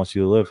society wants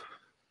you to live.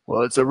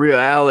 Well, it's a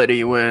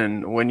reality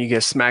when you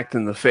get smacked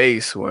in the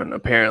face when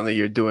apparently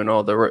you're doing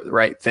all the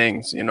right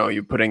things. You know,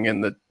 you're putting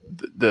in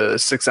the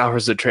 6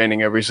 hours of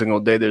training every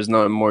single day. There's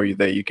nothing more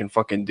that you can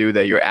fucking do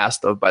that you're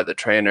asked of by the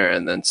trainer,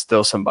 and then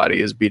still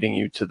somebody is beating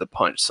you to the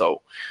punch.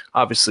 So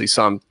obviously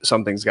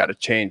something's got to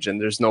change,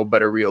 and there's no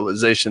better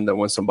realization than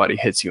when somebody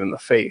hits you in the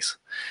face.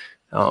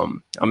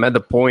 I'm at the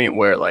point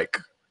where like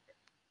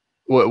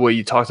what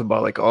you talked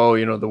about, like, oh,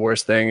 you know, the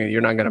worst thing,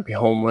 you're not going to be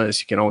homeless,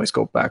 you can always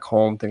go back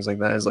home, things like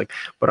that, is like,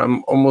 but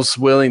I'm almost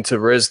willing to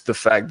risk the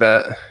fact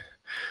that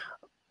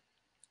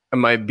I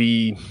might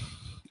be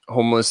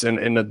homeless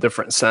in a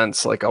different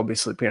sense. Like I'll be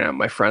sleeping at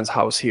my friend's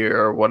house here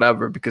or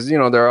whatever, because, you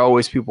know, there are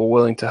always people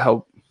willing to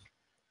help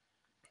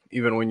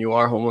even when you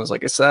are homeless.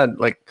 Like I said,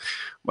 like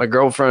my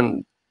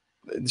girlfriend,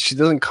 she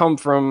doesn't come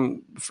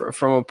from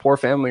a poor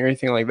family or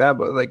anything like that,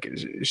 but like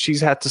she's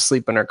had to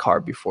sleep in her car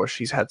before,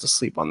 she's had to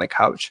sleep on the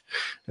couch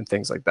and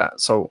things like that.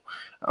 So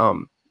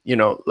you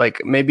know,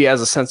 like maybe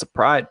as a sense of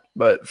pride,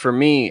 but for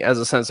me as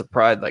a sense of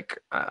pride, like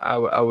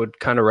I would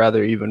kind of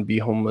rather even be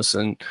homeless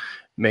and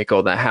make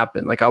all that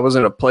happen. Like I was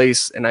in a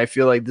place, and I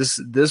feel like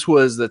this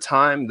was the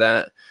time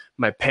that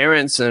my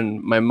parents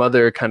and my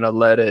mother kind of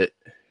let it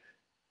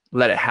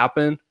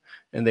happen,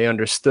 and they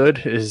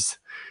understood. Is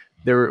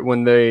there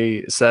when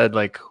they said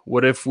like,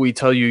 what if we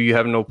tell you you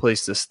have no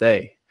place to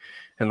stay,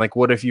 and like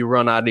what if you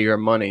run out of your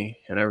money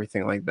and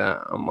everything like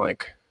that? I'm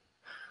like,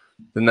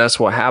 then that's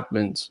what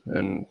happens.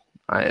 And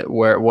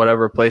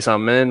whatever place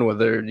I'm in,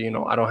 whether, you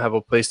know, I don't have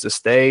a place to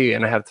stay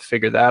and I have to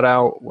figure that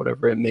out,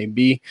 whatever it may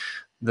be,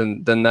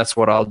 then that's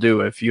what I'll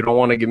do. If you don't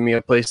want to give me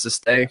a place to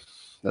stay,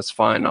 that's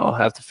fine, I'll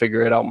have to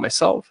figure it out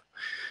myself.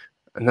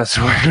 And that's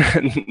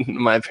where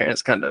my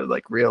parents kind of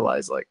like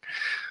realized, like,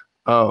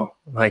 oh,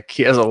 like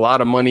he has a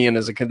lot of money in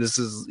his account. This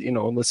is, you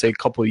know, let's say a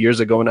couple of years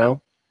ago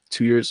now,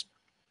 2 years,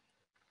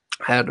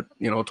 I had,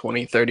 you know,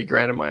 20, 30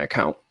 grand in my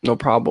account, no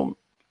problem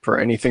for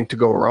anything to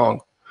go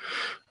wrong.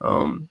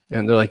 And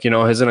they're like, you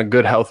know, he's in a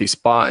good, healthy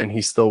spot and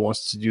he still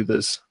wants to do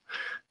this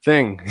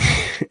thing,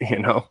 you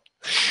know?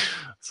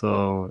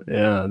 So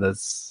yeah,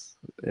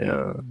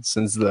 yeah,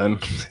 since then,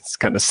 it's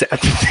kind of sad to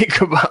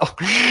think about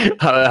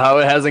how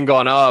it hasn't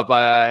gone up.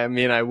 I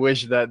mean, I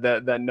wish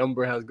that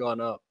number has gone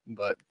up,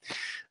 but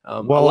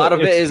a Well, lot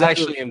of it it's is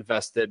actually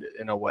invested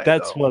in a way,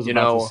 that's though. what I was You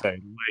about to know, say.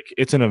 Like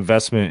it's an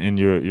investment in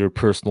your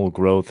personal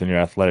growth and your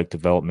athletic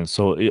development.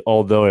 So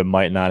although it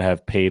might not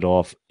have paid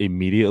off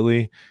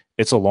immediately,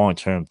 it's a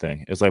long-term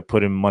thing. It's like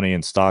putting money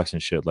in stocks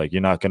and shit. Like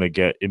you're not going to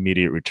get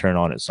immediate return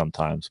on it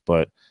sometimes,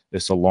 but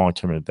it's a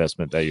long-term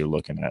investment that you're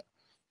looking at.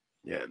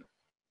 yeah.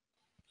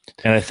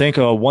 And I think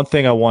one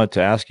thing I wanted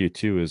to ask you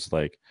too is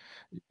like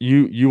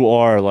you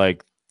are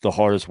like the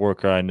hardest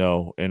worker I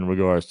know in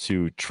regards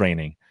to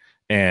training,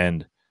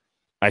 and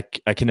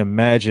I can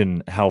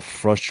imagine how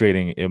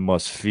frustrating it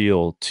must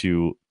feel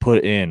to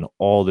put in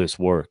all this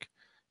work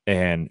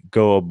and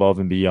go above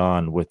and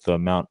beyond with the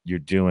amount you're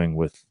doing,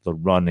 with the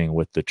running,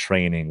 with the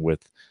training,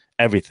 with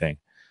everything,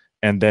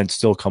 and then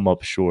still come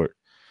up short.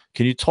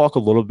 Can you talk a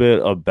little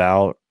bit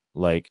about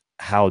like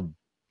how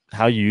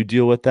you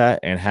deal with that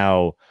and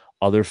how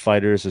other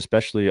fighters,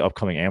 especially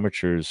upcoming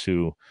amateurs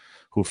who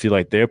feel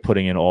like they're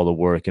putting in all the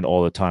work and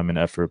all the time and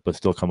effort but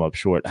still come up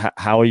short?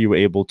 How are you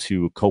able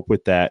to cope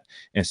with that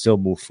and still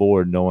move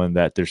forward knowing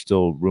that there's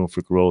still room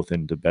for growth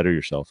and to better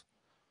yourself?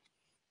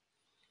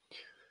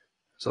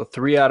 So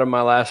 3 out of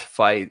my last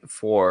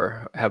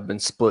four have been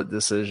split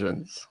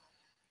decisions.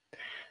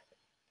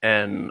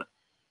 And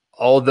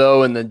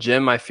although in the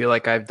gym I feel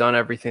like I've done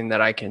everything that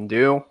I can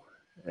do,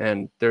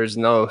 and there's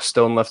no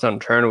stone left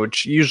unturned,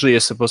 which usually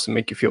is supposed to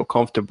make you feel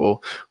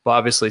comfortable, but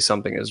obviously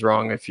something is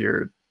wrong if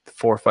you're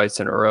 4 fights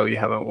in a row you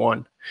haven't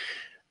won.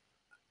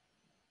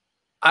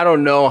 I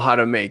don't know how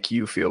to make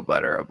you feel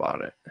better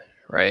about it,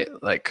 right?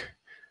 Like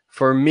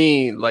for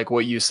me, like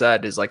what you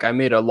said is like I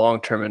made a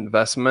long-term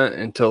investment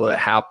until it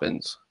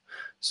happens.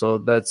 So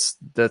that's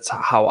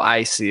how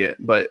I see it.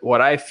 But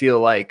what I feel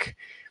like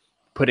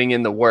putting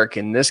in the work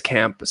in this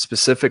camp,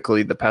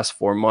 specifically the past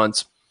 4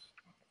 months,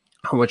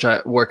 how much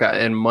work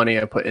and money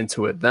I put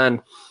into it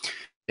then,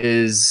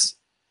 is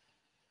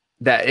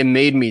that it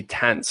made me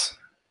tense,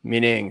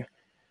 meaning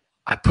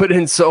I put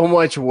in so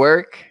much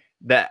work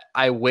that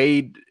I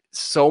weighed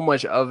so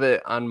much of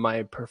it on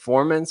my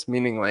performance,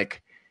 meaning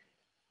like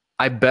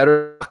I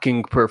better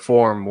fucking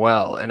perform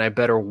well and I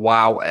better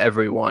wow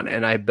everyone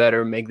and I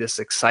better make this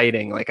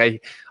exciting. Like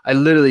I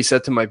literally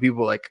said to my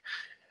people, like,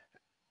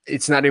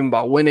 it's not even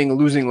about winning,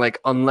 losing. Like,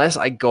 unless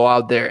I go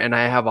out there and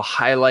I have a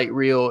highlight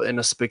reel and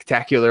a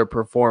spectacular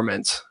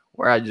performance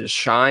where I just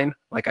shine,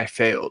 like I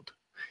failed.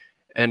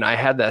 And I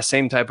had that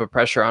same type of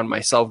pressure on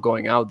myself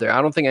going out there. I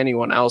don't think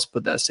anyone else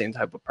put that same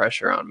type of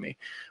pressure on me,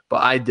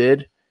 but I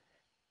did.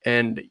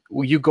 And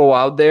you go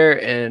out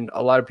there, and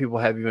a lot of people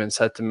have even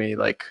said to me,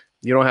 like,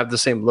 you don't have the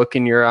same look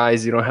in your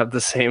eyes. You don't have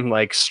the same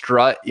like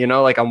strut, you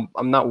know, like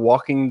I'm not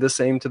walking the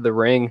same to the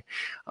ring.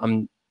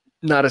 I'm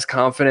not as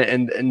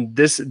confident. And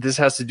this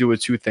has to do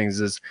with two things: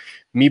 is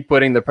me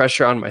putting the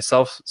pressure on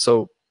myself.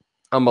 So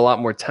I'm a lot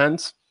more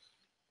tense.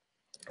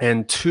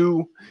 And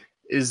two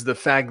is the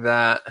fact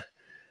that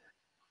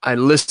I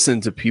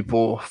listen to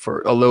people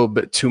for a little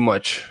bit too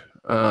much.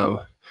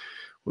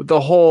 With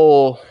the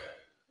whole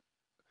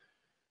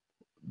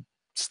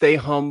stay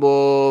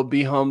humble,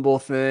 be humble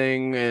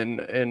thing,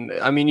 and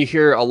I mean, you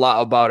hear a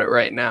lot about it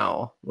right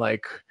now.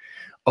 Like,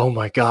 oh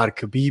my God,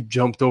 Khabib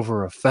jumped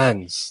over a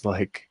fence.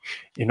 Like,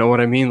 you know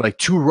what I mean? Like,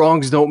 two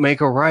wrongs don't make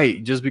a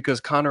right. Just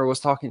because Conor was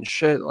talking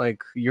shit,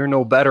 like, you're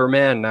no better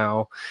man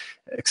now,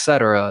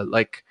 etc.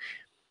 Like,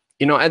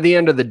 you know, at the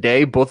end of the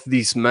day, both of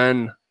these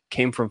men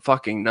came from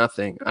fucking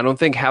nothing. I don't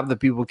think half the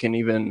people can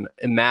even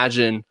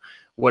imagine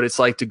what it's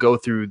like to go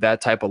through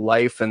that type of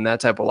life and that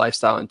type of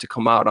lifestyle and to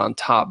come out on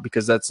top,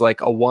 because that's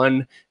like a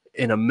 1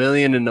 in a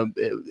million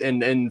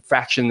and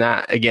fraction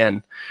that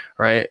again,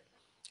 right?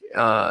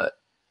 Uh,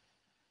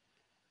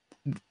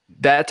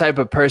 that type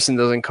of person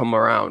doesn't come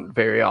around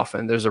very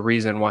often. There's a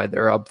reason why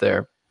they're up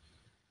there.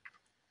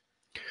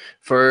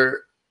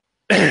 For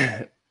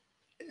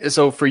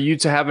so for you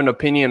to have an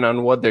opinion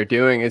on what they're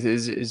doing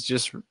is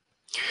just,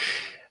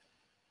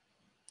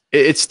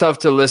 it's tough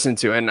to listen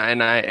to, and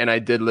I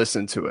did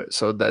listen to it,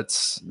 so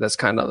that's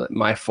kind of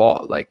my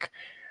fault. Like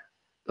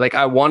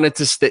I wanted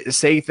to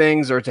say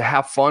things or to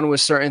have fun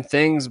with certain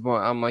things, but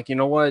I'm like, you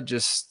know what,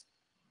 just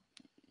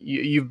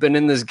you've been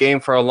in this game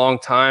for a long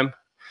time.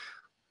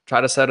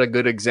 Try to set a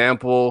good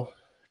example.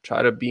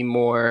 Try to be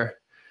more,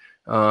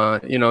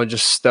 you know,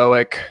 just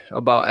stoic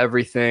about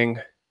everything,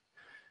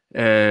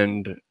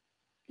 and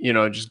you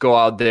know, just go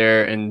out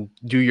there and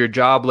do your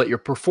job. Let your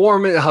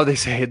performance, how they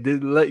say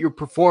it, let your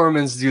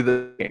performance do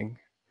the thing.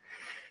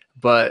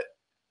 But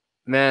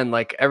man,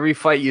 like every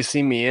fight you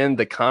see me in,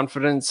 the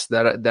confidence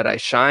that I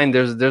shine,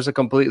 there's a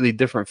completely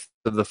different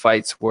of the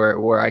fights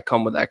where I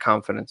come with that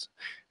confidence.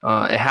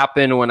 It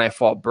happened when I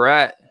fought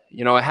Brett.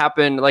 You know, it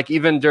happened like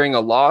even during a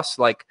loss,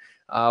 like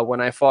when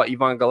I fought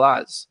Ivan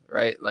Galaz,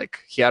 right? Like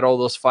he had all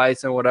those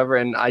fights and whatever,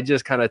 and I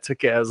just kind of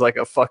took it as like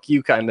a fuck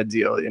you kind of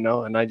deal, you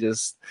know. And I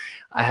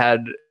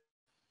had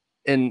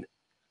an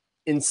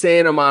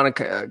insane amount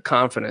of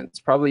confidence,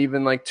 probably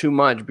even like too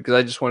much, because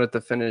I just wanted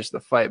to finish the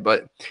fight.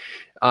 But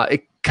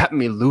it kept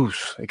me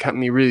loose. It kept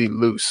me really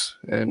loose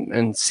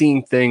and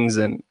seeing things,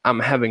 and I'm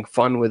having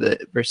fun with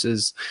it.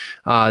 Versus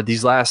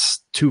these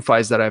last two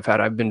fights that I've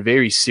had, I've been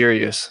very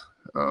serious,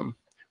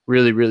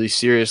 really, really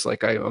serious.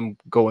 Like I'm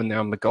going there,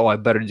 I'm like, oh, I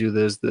better do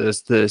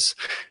this,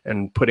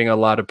 and putting a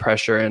lot of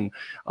pressure and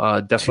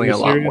definitely Too a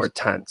lot serious? more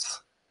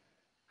tense.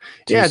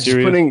 Too Yeah, just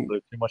serious? putting,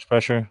 Like, too much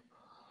pressure?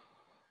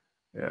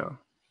 yeah.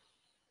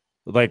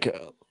 Like,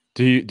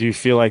 do you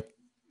feel like,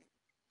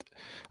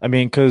 I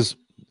mean, because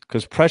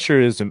pressure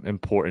is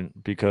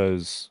important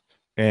because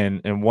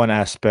in one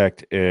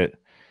aspect it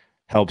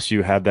helps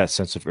you have that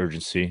sense of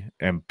urgency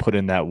and put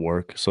in that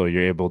work so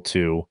you're able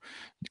to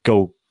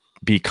go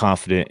be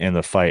confident in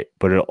the fight,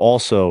 but it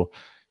also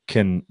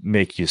can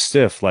make you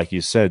stiff, like you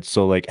said.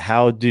 So, like,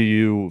 how do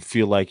you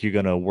feel like you're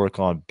gonna work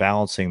on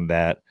balancing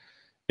that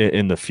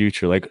in the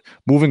future, like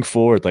moving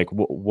forward? Like,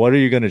 what are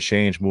you gonna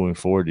change moving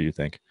forward, do you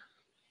think?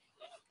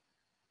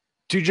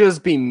 To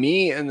just be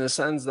me in the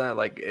sense that,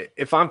 like,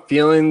 if I'm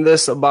feeling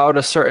this about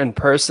a certain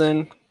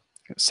person,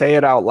 say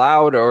it out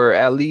loud, or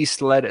at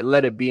least let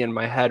it be in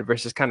my head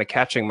versus kind of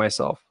catching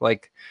myself.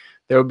 Like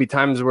there would be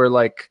times where,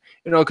 like,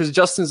 you know, because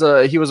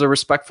he was a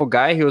respectful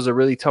guy, he was a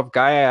really tough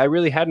guy. I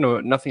really had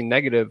nothing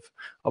negative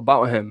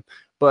about him,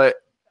 but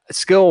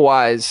skill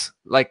wise,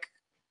 like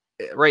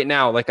right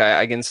now, like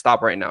I can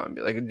stop right now and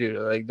be like, dude,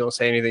 like don't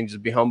say anything,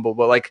 just be humble.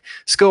 But like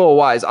skill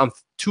wise, I'm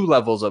 2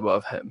 levels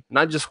above him,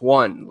 not just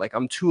one. Like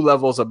I'm 2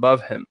 levels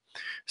above him.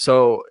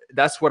 So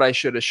that's what I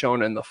should have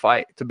shown in the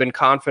fight, to been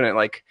confident,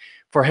 like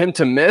for him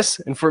to miss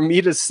and for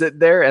me to sit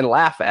there and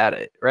laugh at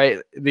it, right?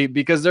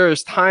 Because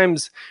there's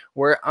times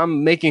where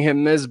I'm making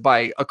him miss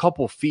by a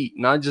couple feet,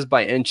 not just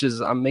by inches.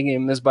 I'm making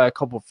him miss by a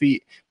couple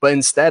feet, but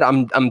instead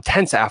I'm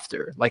tense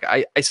after. Like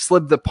I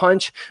slipped the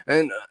punch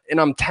and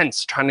I'm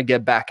tense trying to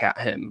get back at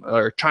him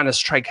or trying to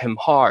strike him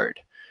hard,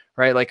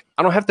 right? Like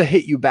I don't have to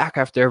hit you back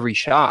after every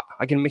shot.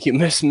 I can make you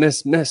miss,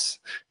 miss, miss,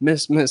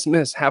 miss, miss,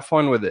 miss. Have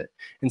fun with it.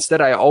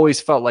 Instead, I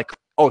always felt like,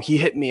 oh, he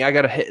hit me, I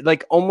gotta hit.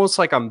 Like almost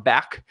like I'm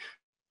back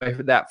by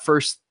that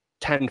first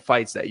 10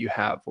 fights that you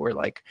have, where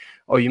like,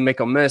 oh, you make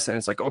a miss and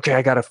it's like, okay,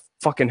 I gotta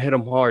fucking hit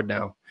him hard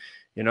now.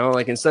 You know,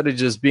 like instead of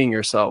just being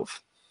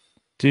yourself.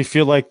 Do you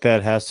feel like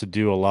that has to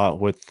do a lot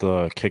with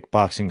the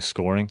kickboxing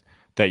scoring,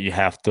 that you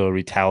have to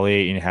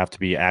retaliate and you have to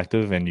be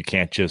active and you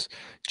can't just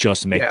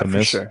make Yeah, the for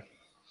miss? sure.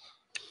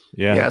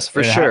 Yeah. Yes, for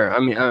And how, sure.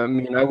 I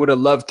mean, I would have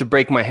loved to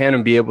break my hand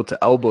and be able to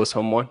elbow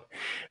someone,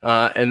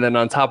 and then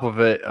on top of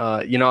it,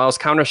 you know, I was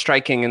counter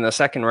striking in the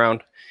second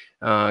round,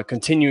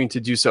 continuing to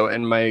do so,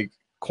 and my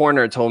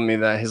corner told me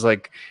that he's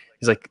like,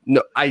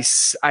 no, I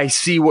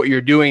see what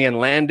you're doing and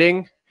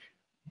landing,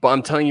 but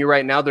I'm telling you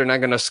right now, they're not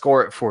gonna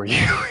score it for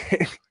you.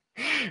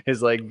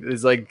 It's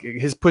like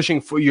his pushing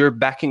for, you're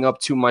backing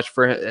up too much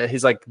for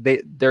his, like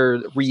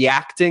they're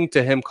reacting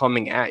to him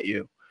coming at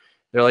you.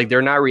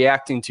 They're not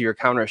reacting to your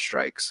counter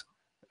strikes.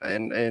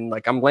 And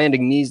like I'm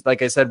landing knees,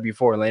 like I said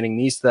before, landing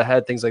knees to the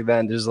head, things like that,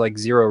 and there's like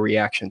zero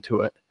reaction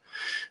to it.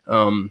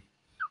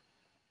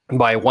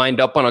 but I wind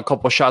up on a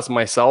couple shots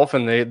myself,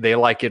 and they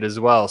like it as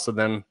well. So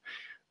then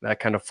that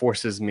kind of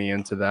forces me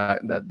into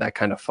that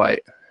kind of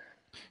fight.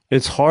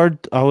 It's hard.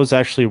 I was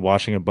actually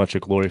watching a bunch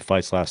of Glory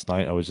fights last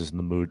night. I was just in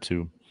the mood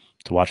to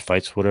watch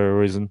fights for whatever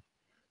reason.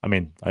 I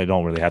mean, I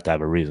don't really have to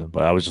have a reason,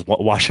 but I was just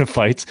watching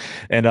fights,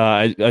 and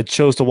I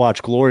chose to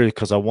watch Glory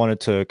because I wanted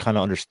to kind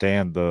of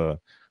understand the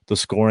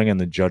scoring and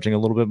the judging a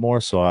little bit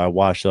more. So I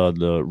watched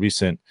the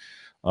recent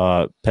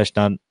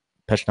Peshnan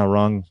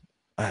Peshnarung.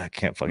 I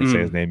can't fucking say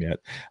his Mm, name yet.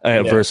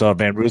 yeah. Versus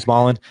Van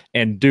Roosmalen.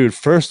 And dude,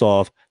 first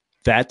off,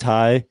 that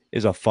Thai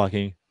is a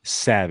fucking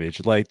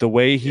savage. Like the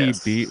way he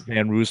beat Yes.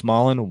 Van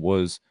Roosmalen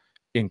was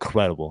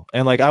incredible.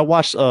 And like I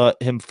watched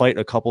him fight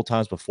a couple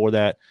times before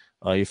that.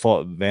 He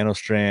fought Van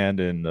Ostrand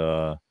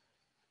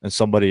and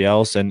somebody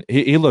else, and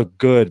he looked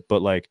good,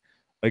 but like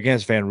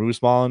against Van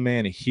Roosmalen,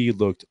 man, he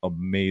looked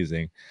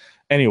amazing.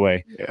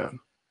 Anyway, Yeah.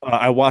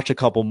 I watched a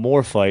couple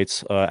more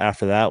fights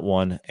after that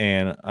one,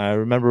 and I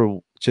remember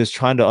just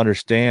trying to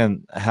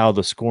understand how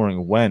the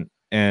scoring went.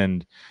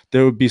 And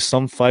there would be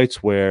some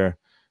fights where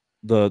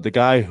the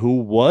guy who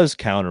was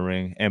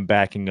countering and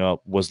backing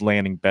up was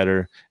landing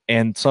better,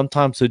 and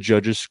sometimes the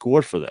judges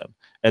scored for them.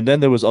 And then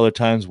there was other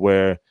times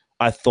where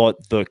I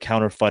thought the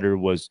counter fighter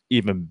was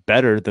even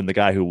better than the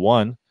guy who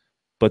won,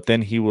 but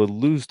then he would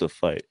lose the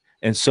fight.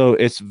 And so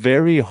it's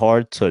very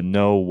hard to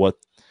know what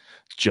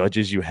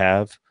judges you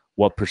have,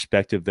 what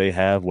perspective they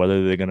have,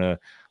 whether they're gonna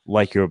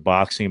like your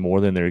boxing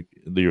more than their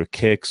your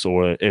kicks,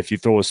 or if you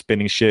throw a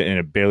spinning shit and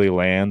it barely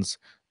lands,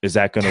 is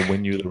that gonna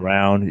win you the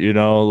round? You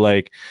know,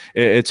 like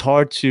it's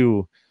hard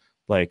to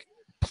like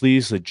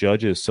please the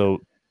judges. So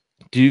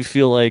do you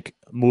feel like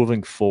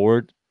moving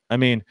forward? I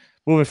mean,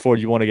 moving forward,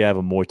 you want to have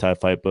a Muay Thai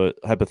fight, but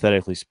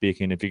hypothetically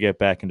speaking, if you get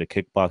back into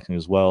kickboxing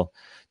as well,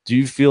 do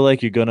you feel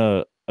like you're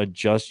gonna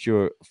adjust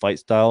your fight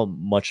style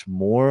much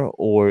more,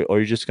 or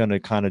you're just gonna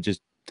kind of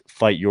just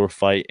fight your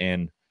fight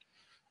and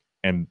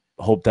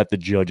hope that the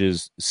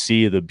judges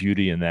see the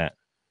beauty in that?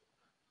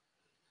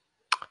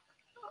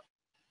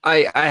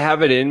 I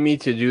have it in me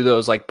to do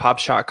those like pop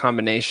shot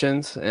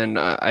combinations, and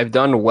I've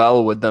done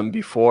well with them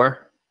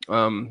before.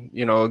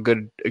 A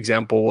good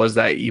example was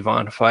that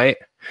Yvonne fight.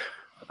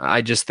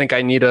 I just think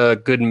I need a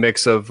good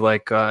mix of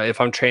like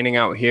if I'm training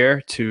out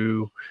here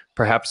to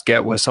perhaps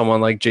get with someone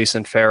like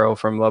Jason Farrow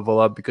from Level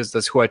Up, because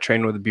that's who I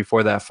trained with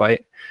before that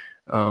fight.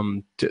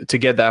 To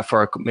get that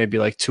for maybe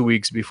like 2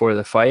 weeks before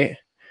the fight,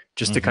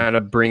 just to Mm-hmm. kind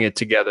of bring it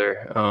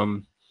together.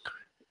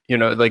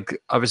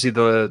 Like obviously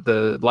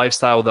the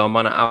lifestyle, the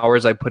amount of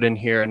hours I put in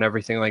here and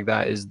everything like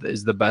that is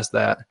the best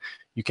that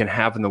you can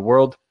have in the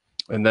world.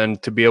 And then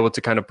to be able to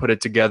kind of put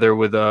it together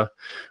with a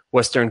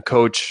Western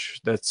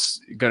coach that's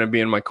going to be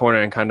in my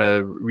corner and kind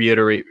of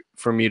reiterate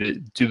for me to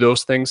do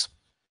those things,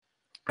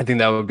 I think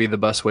that would be the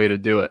best way to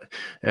do it,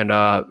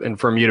 and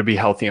for me to be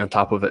healthy on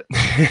top of it.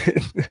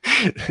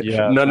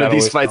 Yeah, that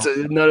always helps.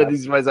 None of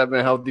these fights I've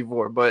been healthy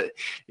for, but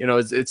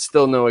it's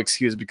still no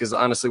excuse, because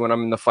honestly, when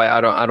I'm in the fight,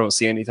 I don't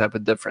see any type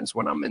of difference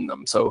when I'm in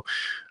them. So,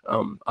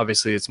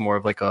 obviously, it's more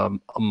of like a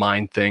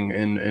mind thing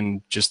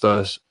and just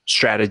a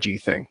strategy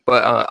thing.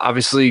 But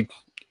obviously,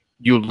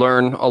 you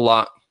learn a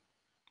lot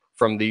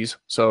from these.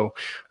 So,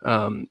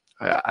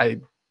 I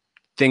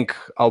think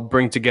I'll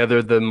bring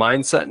together the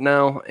mindset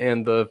now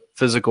and the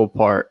physical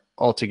part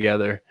all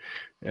together,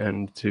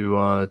 and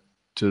to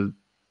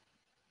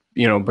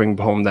bring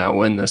home that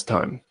win this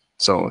time.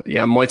 So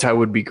yeah, Muay Thai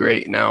would be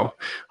great now,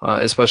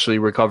 especially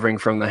recovering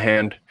from the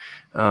hand,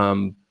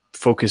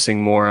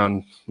 focusing more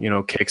on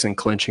kicks and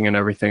clinching and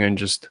everything, and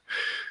just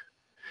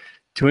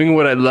doing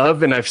what I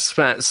love. And I've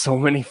spent so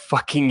many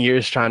fucking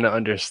years trying to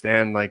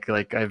understand, like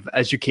I've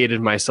educated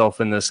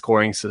myself in the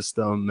scoring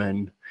system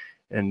and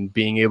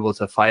being able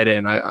to fight it.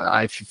 And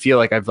I feel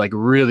like I've like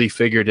really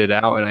figured it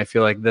out. And I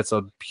feel like that's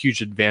a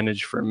huge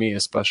advantage for me,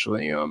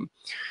 especially,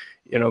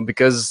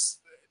 because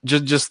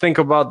just think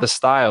about the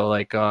style.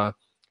 Like,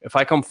 if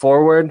I come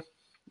forward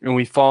and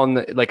we fall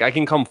in like I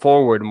can come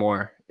forward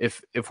more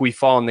if we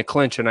fall in the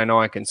clinch and I know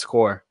I can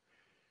score.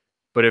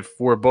 But if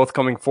we're both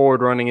coming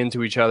forward, running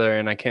into each other,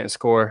 and I can't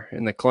score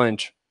in the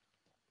clinch,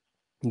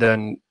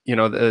 then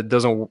it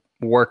doesn't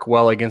work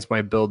well against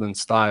my build and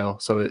style.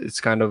 So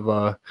it's kind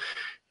of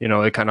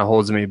it kind of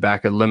holds me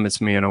back. It limits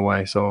me in a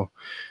way. So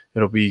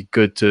it'll be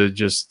good to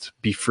just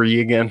be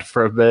free again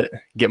for a bit,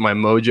 get my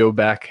mojo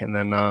back, and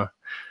then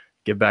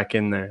get back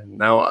in there.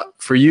 Now,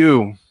 for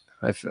you,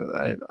 I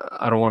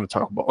don't want to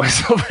talk about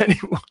myself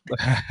anymore.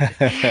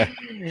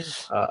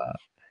 uh,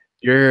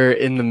 you're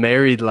in the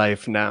married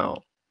life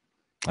now.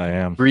 I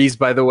am. Breeze,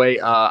 by the way,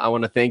 I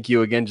want to thank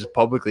you again, just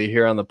publicly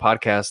here on the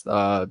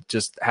podcast,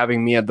 just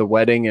having me at the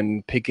wedding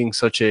and picking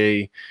such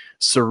a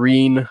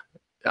serene,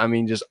 I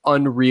mean, just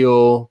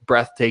unreal,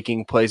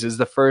 breathtaking place.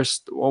 Is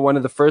one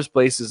of the first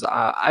places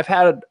I've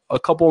had a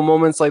couple of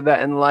moments like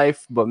that in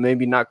life, but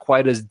maybe not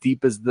quite as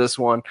deep as this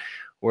one,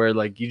 where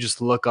like you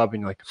just look up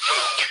and you're like,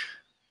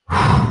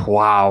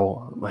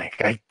 wow,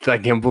 like I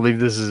can't believe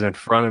this is in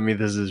front of me.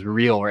 This is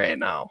real right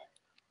now.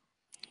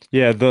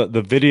 Yeah,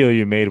 the video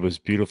you made was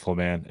beautiful,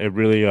 man. It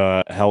really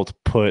helped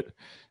put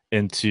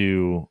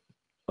into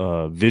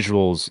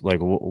visuals, like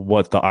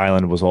what the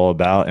island was all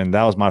about. And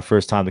that was my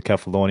first time to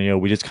Kefalonia.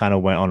 We just kind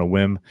of went on a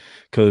whim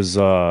because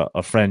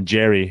a friend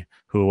Jerry,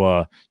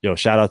 who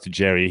shout out to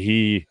Jerry.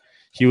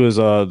 He was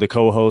the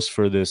co-host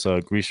for this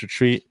Greece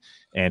retreat,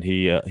 and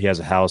he has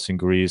a house in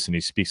Greece and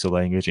he speaks the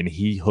language, and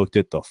he hooked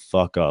it the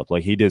fuck up.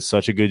 Like he did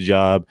such a good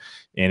job,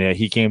 and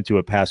he came to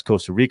a past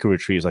Costa Rica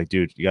retreat. He's like,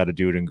 dude, you got to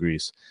do it in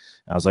Greece.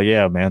 And I was like,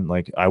 yeah, man,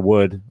 like I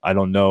would. I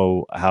don't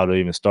know how to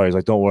even start. He's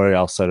like, don't worry,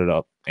 I'll set it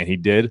up, and he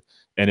did,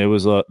 and it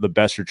was the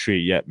best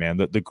retreat yet, man.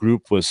 The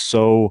group was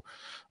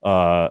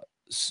uh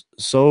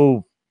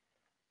so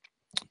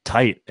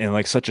tight in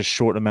like such a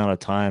short amount of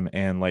time,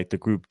 and like the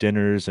group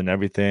dinners and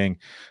everything.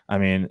 I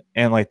mean,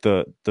 and like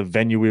the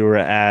venue we were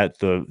at,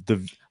 the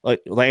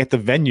like at the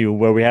venue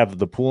where we have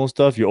the pool and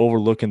stuff, you're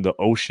overlooking the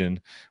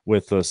ocean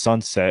with the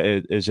sunset.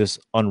 It's just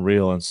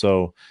unreal. And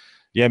so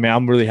yeah, man,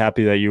 I'm really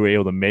happy that you were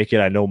able to make it.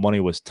 I know money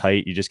was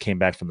tight. You just came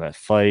back from that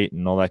fight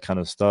and all that kind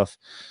of stuff.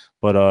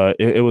 But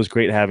it was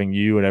great having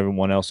you and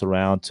everyone else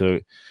around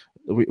to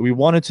we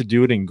wanted to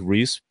do it in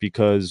Greece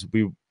because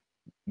we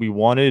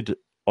wanted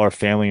our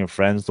family and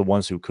friends, the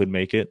ones who could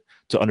make it,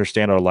 to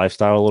understand our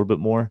lifestyle a little bit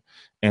more.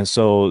 And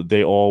so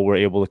they all were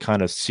able to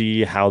kind of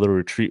see how the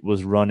retreat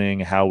was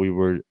running, how we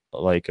were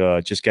like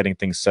just getting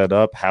things set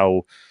up,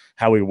 how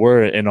we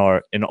were in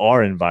our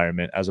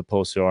environment as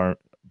opposed to our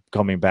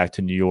coming back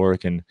to New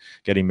York and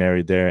getting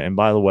married there. And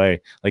by the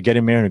way, like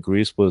getting married in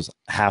Greece was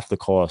half the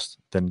cost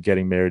than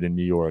getting married in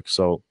New York.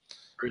 So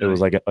it was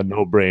Really? like a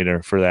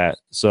no-brainer for that.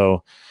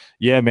 So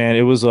yeah, man,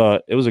 it was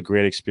a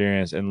great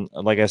experience. And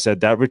like I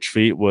said, that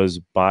retreat was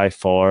by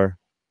far,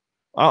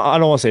 I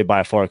don't want to say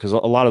by far because a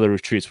lot of the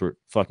retreats were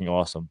fucking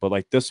awesome, but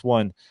like this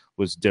one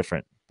was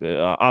different.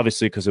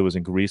 Obviously because it was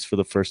in Greece for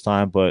the first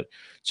time, but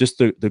just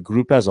the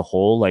group as a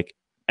whole, like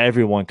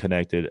everyone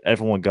connected,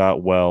 everyone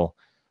got well,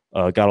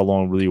 got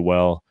along really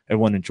well.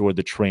 Everyone enjoyed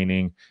the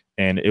training,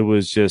 and it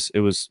was just it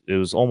was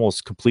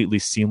almost completely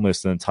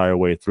seamless the entire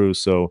way through.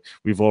 So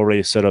we've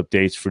already set up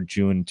dates for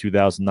June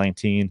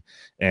 2019,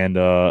 and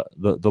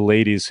the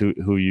ladies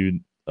who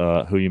you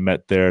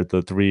met there,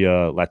 the three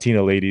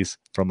Latina ladies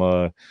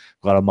from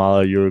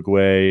Guatemala,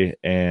 Uruguay,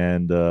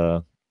 and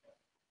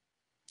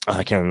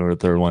I can't remember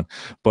the third one,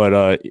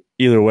 but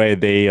either way,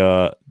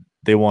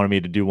 they wanted me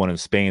to do one in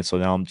Spain, so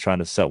now I'm trying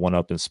to set one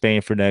up in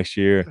Spain for next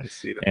year, I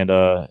see that.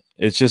 and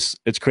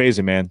it's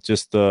crazy, man.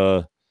 Just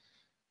the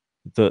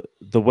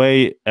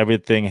way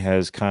everything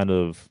has kind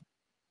of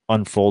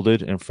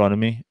unfolded in front of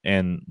me,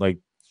 and like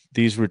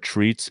these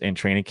retreats and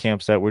training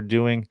camps that we're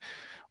doing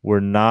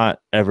were not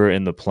ever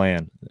in the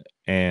plan,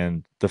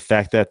 and the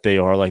fact that they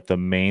are like the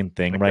main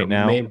thing Like a right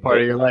now, main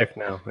part of your life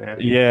now, man.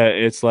 yeah,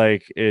 it's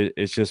like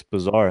it's just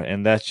bizarre.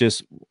 And that's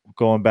just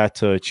going back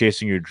to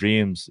chasing your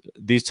dreams.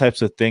 These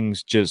types of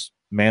things just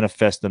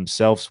manifest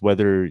themselves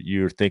whether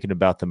you're thinking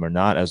about them or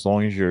not. As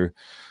long as you're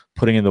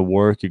putting in the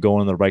work, you're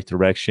going in the right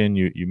direction,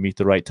 you meet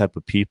the right type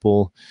of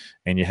people,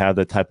 and you have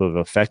that type of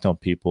effect on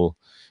people,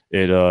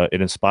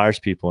 it inspires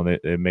people, and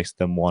it makes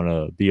them want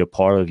to be a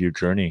part of your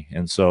journey.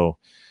 And so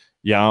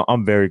yeah,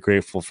 I'm very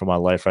grateful for my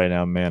life right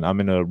now, man. I'm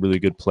in a really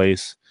good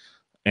place.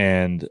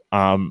 And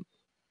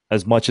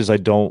as much as I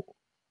don't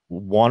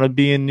want to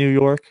be in New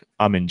York,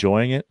 I'm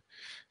enjoying it.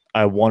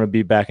 I want to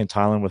be back in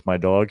Thailand with my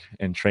dog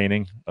and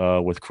training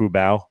with Crew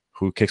Bao,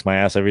 who kicks my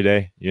ass every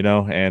day, you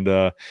know.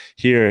 And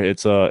here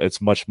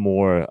it's much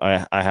more.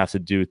 I have to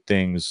do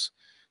things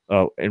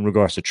in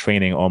regards to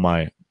training on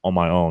my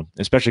own,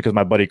 especially because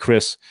my buddy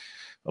Chris,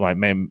 my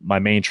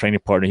main training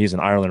partner, he's in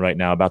Ireland right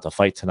now, about to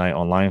fight tonight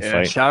on Lion Yeah,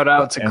 Fight. shout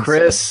out to And so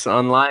Chris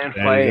on Lion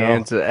there you Fight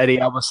and go. to Eddie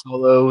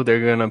Abasolo.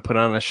 They're gonna put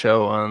on a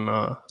show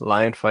on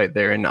Lion Fight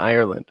there in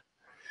Ireland.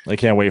 I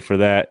can't wait for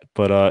that.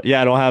 But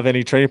yeah, I don't have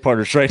any training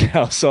partners right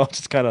now, so I'm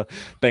just kind of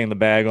banging the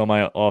bag on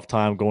my off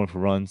time, going for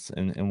runs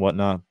and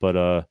whatnot.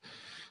 But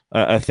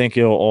I think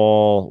it'll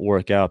all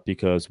work out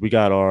because we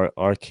got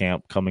our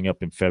camp coming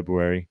up in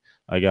February.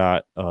 I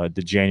got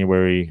the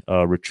January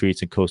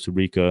retreats in Costa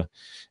Rica,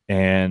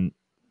 and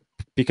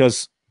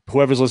because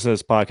whoever's listening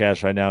to this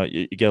podcast right now,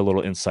 you get a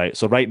little insight.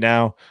 So right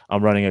now,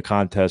 I'm running a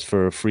contest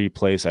for a free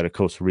place at a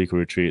Costa Rica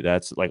retreat.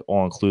 That's like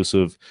all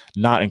inclusive,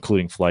 not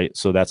including flight.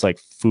 So that's like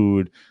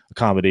food,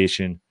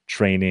 accommodation,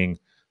 training,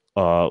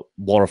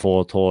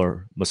 waterfall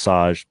tour,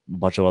 massage, a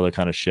bunch of other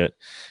kind of shit.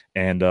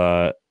 And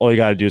all you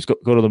got to do is go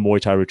to the Muay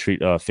Thai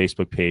Retreat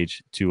Facebook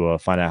page to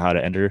find out how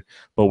to enter.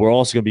 But we're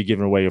also going to be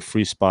giving away a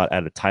free spot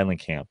at a Thailand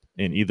camp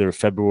in either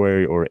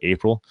February or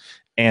April,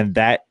 and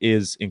that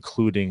is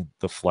including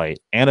the flight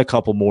and a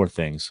couple more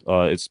things.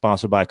 It's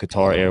sponsored by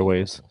Qatar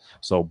Airways,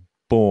 so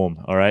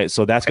boom. All right,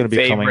 so that's My going to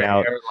be coming favorite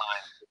out. airline.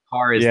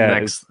 Car is Yeah,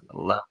 next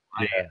level.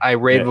 yeah, I yeah,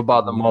 rave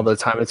about them all the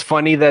time. It's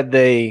funny that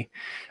they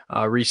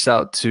reached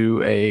out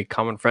to a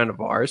common friend of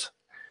ours,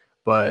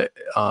 but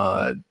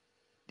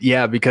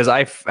yeah, because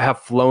have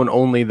flown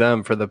only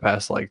them for the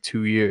past like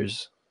 2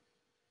 years.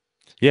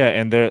 Yeah,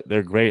 and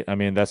they're great. I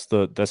mean, that's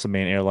the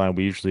main airline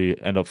we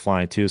usually end up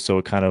flying to, so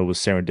it kind of was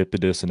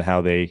serendipitous in how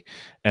they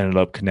ended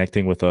up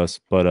connecting with us.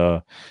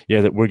 But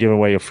yeah, that we're giving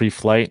away a free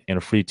flight and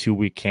a free 2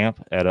 week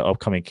camp at an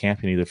upcoming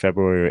camp in either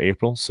February or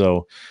April.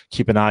 So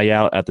keep an eye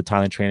out at the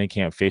Thailand Training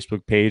Camp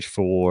Facebook page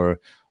for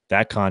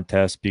that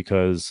contest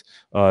because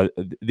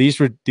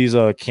these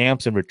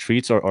camps and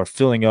retreats are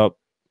filling up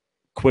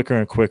quicker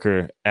and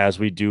quicker as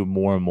we do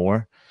more and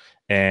more.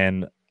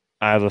 And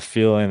I have a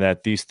feeling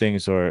that these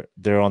things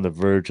they're on the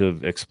verge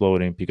of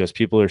exploding because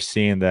people are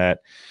seeing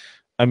that.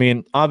 I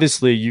mean,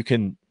 obviously you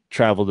can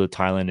travel to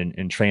Thailand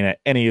and train at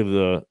any of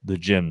the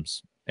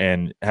gyms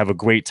and have a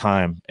great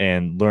time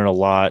and learn a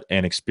lot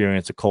and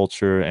experience the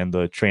culture and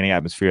the training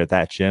atmosphere at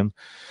that gym.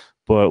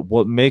 But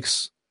what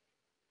makes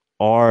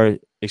our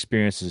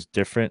experience is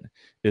different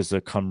is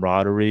the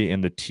camaraderie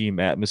and the team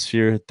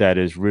atmosphere that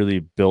is really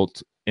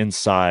built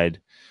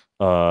inside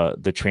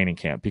the training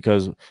camp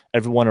because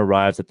everyone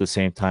arrives at the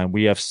same time.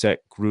 We have set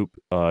group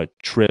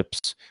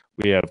trips,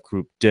 we have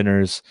group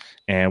dinners,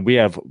 and we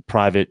have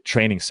private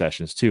training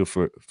sessions too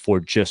for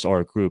just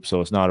our group.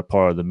 So it's not a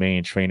part of the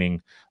main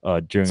training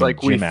It's during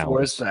like we gym force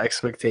hours. the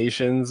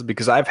expectations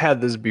because I've had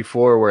this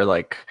before where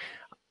like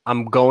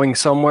I'm going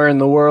somewhere in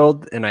the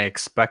world and I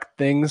expect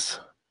things,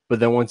 but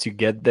then once you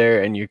get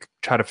there and you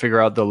try to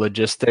figure out the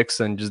logistics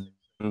and just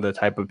the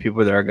type of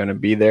people that are going to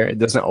be there, it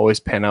doesn't always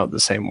pan out the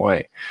same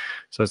way.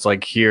 So it's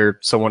like here,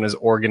 someone is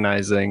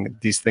organizing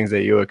these things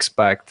that you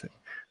expect,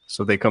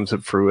 so they come to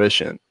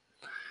fruition.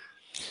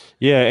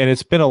 Yeah, and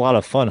it's been a lot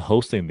of fun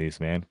hosting these,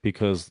 man,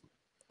 because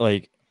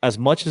like as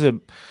much as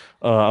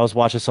I was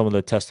watching some of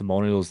the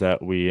testimonials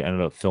that we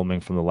ended up filming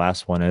from the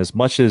last one. As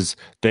much as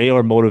they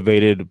are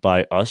motivated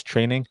by us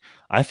training,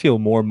 I feel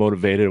more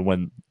motivated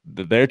when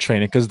they're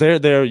training because they're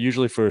there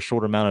usually for a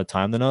shorter amount of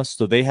time than us,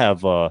 so they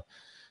have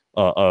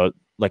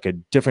like a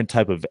different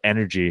type of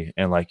energy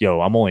and like,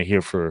 yo, I'm only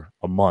here for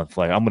a month,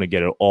 like I'm gonna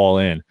get it all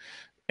in.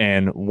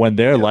 And when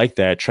they're Yeah. like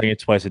that, training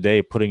twice a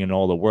day, putting in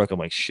all the work, I'm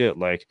like, shit,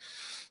 like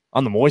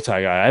I'm the Muay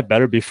Thai guy. I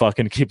better be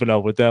fucking keeping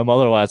up with them.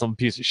 Otherwise, I'm a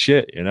piece of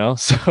shit, you know?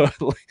 So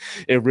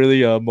it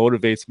really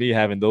motivates me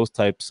having those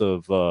types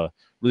of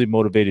really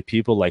motivated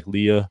people like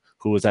Leah,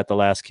 who was at the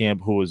last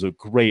camp, who was a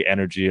great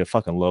energy. I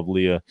fucking love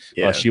Leah.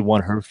 Yeah. She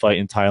won her fight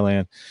in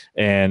Thailand.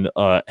 And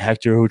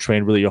Hector, who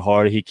trained really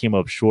hard, he came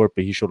up short,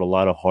 but he showed a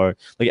lot of heart.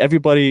 Like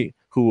everybody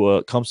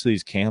who comes to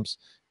these camps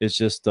is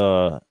just,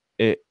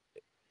 it,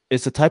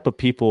 it's the type of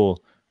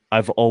people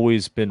I've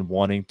always been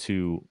wanting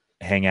to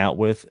hang out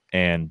with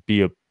and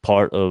be a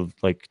part of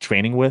like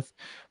training with,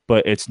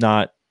 but it's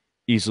not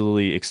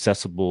easily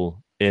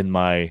accessible in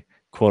my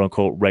quote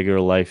unquote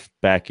regular life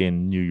back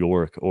in New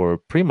York or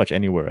pretty much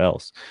anywhere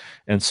else.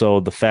 And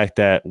so the fact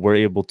that we're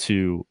able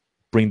to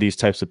bring these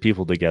types of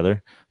people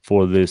together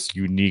for this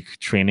unique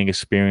training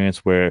experience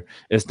where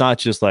it's not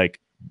just like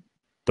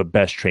the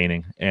best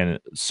training and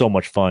so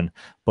much fun,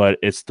 but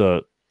it's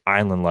the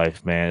island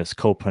life, man. It's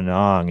Koh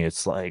Phangan.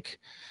 It's like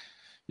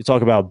you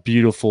talk about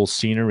beautiful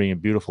scenery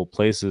and beautiful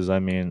places. I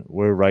mean,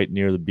 we're right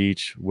near the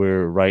beach.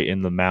 We're right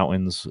in the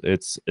mountains.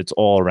 It's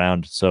all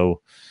around.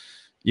 So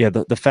yeah,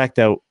 the fact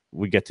that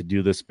we get to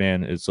do this,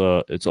 man, it's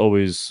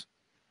always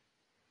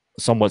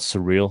somewhat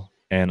surreal.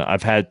 And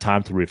I've had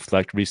time to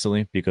reflect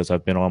recently because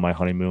I've been on my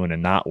honeymoon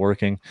and not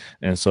working.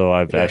 And so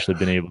I've Yeah. actually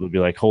been able to be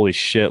like, holy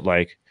shit,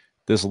 like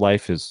this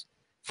life is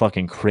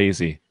fucking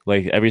crazy.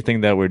 Like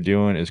everything that we're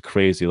doing is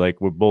crazy. Like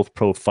we're both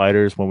pro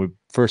fighters. When we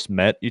first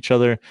met each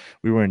other,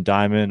 we were in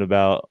Diamond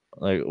about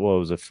like what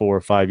was it, 4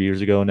 or 5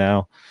 years ago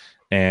now.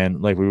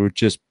 And like we were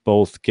just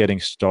both getting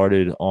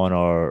started on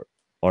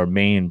our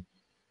main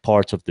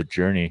parts of the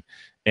journey.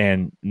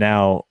 And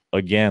now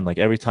again, like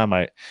every time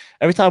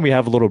we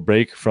have a little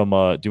break from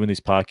doing these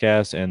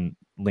podcasts and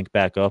link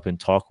back up and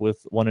talk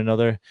with one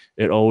another,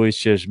 it always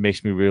just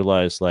makes me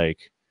realize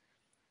like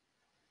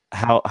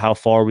how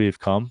far we've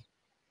come,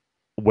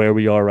 where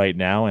we are right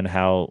now, and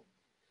how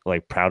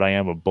like proud I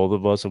am of both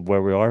of us of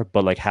where we are,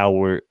 but like how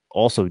we're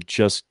also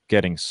just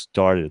getting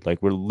started.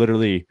 Like we're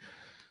literally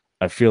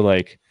I feel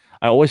like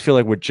I always feel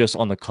like we're just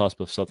on the cusp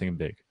of something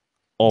big.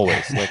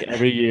 Always. Like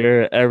every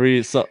year,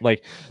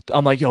 like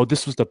I'm like, yo,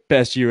 this was the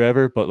best year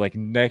ever, but like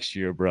next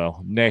year, bro,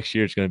 next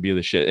year it's gonna be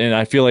the shit. And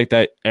I feel like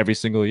that every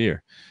single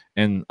year.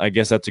 And I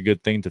guess that's a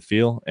good thing to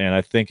feel. And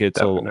I think it's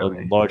a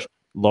Definitely.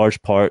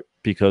 large part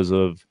because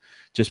of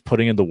just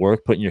putting in the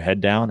work, putting your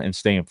head down and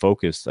staying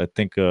focused. I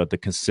think the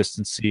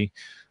consistency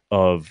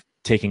of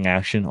taking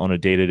action on a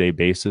day-to-day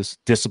basis,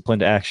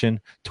 disciplined action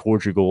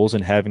towards your goals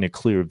and having a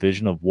clear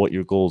vision of what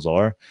your goals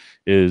are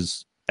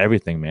is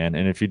everything, man.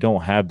 And if you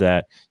don't have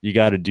that, you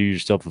got to do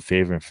yourself a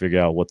favor and figure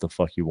out what the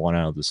fuck you want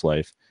out of this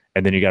life.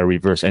 And then you got to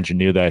reverse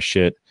engineer that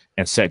shit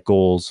and set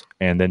goals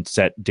and then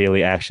set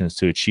daily actions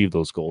to achieve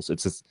those goals.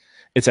 It's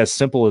as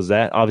simple as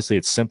that. Obviously,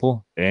 it's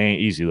simple. It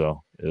ain't easy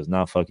though. It's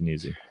not fucking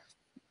easy.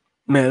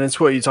 Man, that's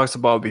what you talked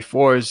about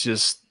before. Is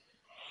just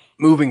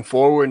moving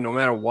forward no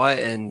matter what.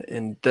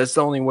 And that's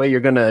the only way you're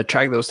going to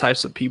attract those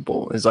types of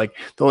people. Is like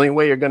the only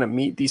way you're going to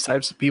meet these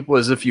types of people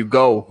is if you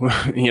go.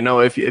 You know,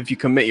 if you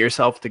commit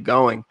yourself to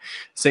going.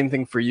 Same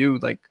thing for you,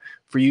 like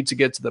for you to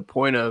get to the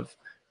point of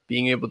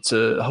being able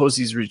to host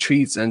these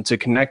retreats and to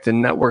connect and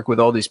network with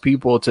all these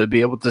people, to be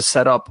able to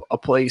set up a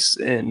place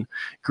in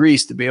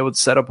Greece, to be able to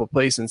set up a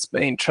place in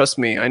Spain. Trust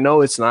me, I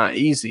know it's not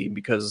easy,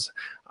 because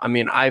I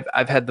mean,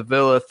 I've had the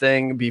villa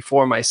thing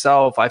before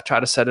myself. I've tried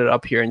to set it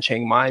up here in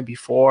Chiang Mai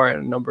before,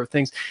 and a number of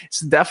things.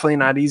 It's definitely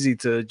not easy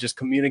to just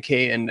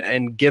communicate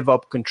and give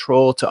up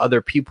control to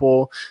other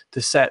people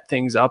to set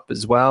things up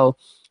as well.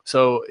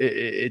 So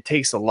it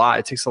takes a lot.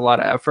 It takes a lot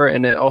of effort,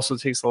 and it also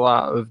takes a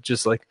lot of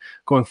just like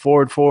going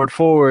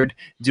forward,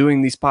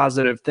 doing these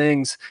positive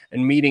things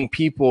and meeting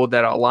people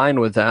that align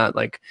with that.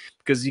 Like,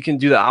 because you can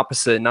do the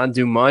opposite, not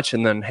do much,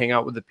 and then hang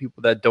out with the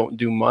people that don't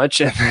do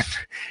much, and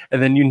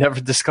then you never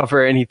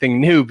discover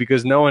anything new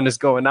because no one is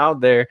going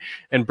out there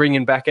and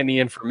bringing back any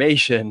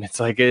information. It's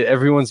like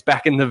everyone's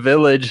back in the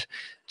village,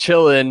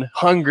 chilling,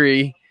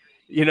 hungry,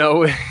 you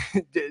know,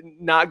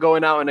 not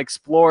going out and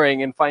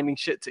exploring and finding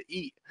shit to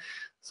eat.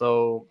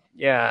 So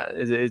yeah,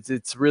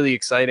 it's really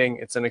exciting.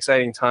 It's an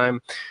exciting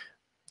time.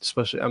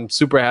 Especially, I'm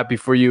super happy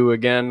for you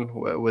again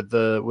with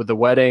the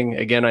wedding.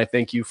 Again, I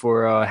thank you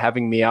for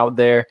having me out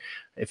there.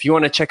 If you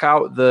want to check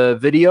out the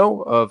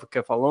video of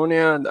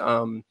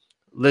Kefalonia,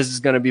 Liz is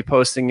going to be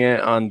posting it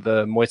on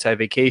the Muay Thai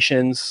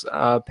Vacations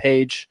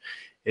page.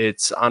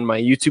 It's on my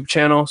YouTube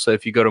channel. So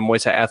if you go to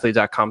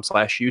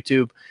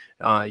muaythaiathlete.com/YouTube,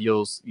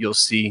 you'll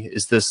see,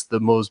 is this the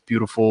most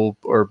beautiful,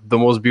 or the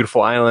most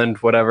beautiful island,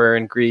 whatever,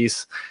 in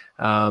Greece.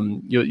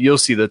 You'll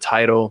see the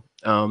title.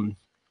 I'm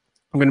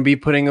going to be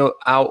putting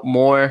out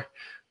more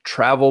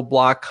travel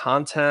blog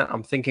content.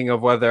 I'm thinking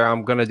of whether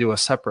I'm going to do a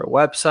separate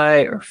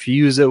website or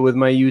fuse it with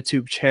my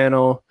YouTube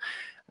channel.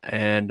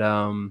 And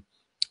I'm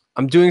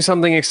doing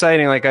something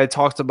exciting, like I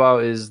talked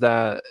about, is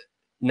that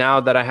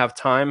now that I have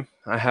time,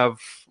 I have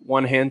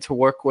one hand to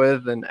work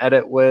with and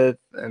edit with.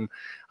 And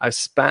I've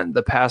spent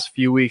the past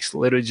few weeks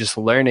literally just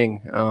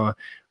learning.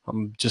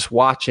 I'm just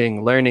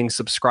watching, learning,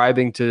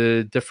 subscribing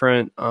to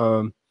different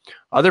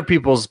other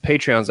people's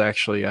Patreons.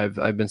 Actually,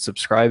 I've been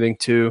subscribing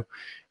to.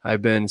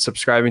 I've been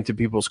subscribing to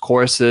people's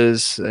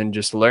courses and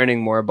just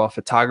learning more about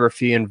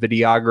photography and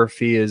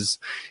videography. Is,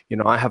 you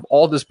know, I have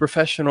all this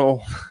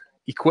professional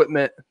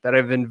equipment that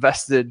I've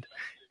invested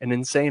an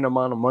insane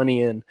amount of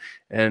money in,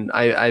 and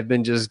I've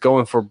been just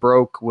going for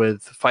broke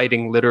with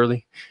fighting,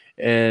 literally.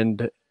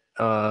 And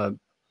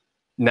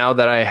now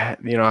that I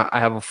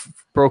have a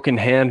broken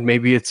hand,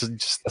 maybe it's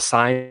just a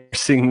sign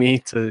forcing me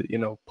to,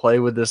 play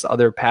with this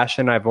other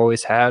passion I've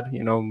always had,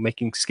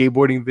 making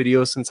skateboarding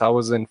videos since I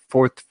was in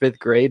 4th, 5th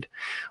grade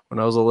when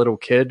I was a little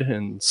kid,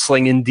 and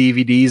slinging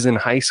DVDs in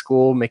high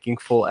school, making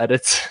full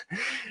edits,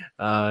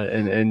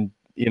 and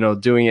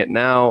doing it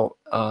now.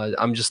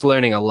 I'm just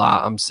learning a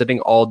lot. I'm sitting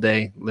all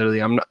day,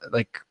 literally. I'm not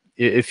like,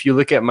 if you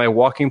look at my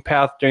walking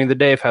path during the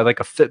day, I've had like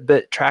a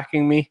Fitbit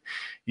tracking me.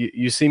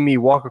 You see me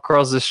walk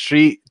across the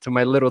street to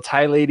my little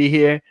Thai lady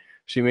here.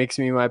 She makes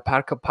me my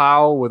pad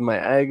kapow with my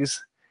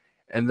eggs.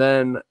 And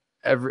then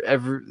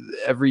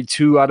every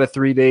 2 out of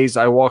 3 days,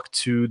 I walk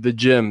to the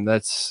gym.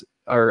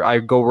 Or I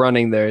go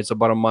running there. It's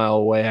about a mile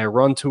away. I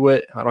run to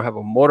it. I don't have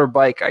a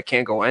motorbike. I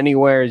can't go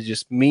anywhere. It's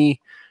just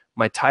me,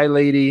 my Thai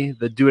lady,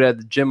 the dude at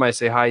the gym I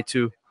say hi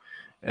to,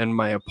 and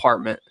my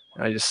apartment.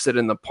 I just sit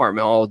in the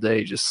apartment all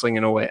day, just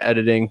slinging away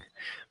editing.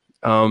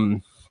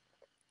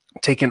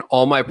 Taking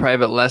all my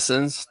private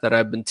lessons that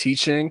I've been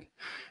teaching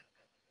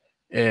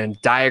and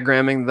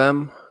diagramming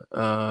them,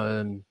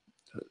 the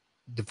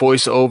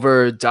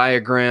voiceover,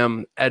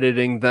 diagram,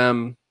 editing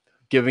them,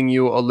 giving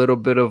you a little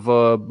bit of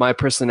my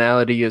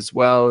personality as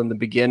well in the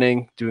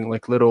beginning, doing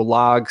like little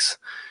logs,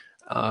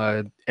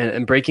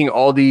 and breaking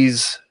all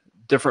these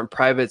different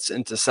privates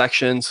into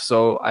sections.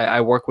 So I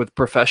work with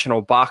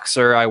professional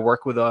boxer. I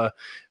work with a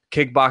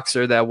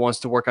kickboxer that wants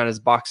to work on his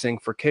boxing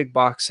for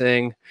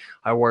kickboxing.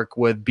 I work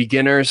with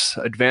beginners,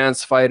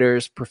 advanced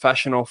fighters,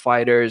 professional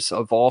fighters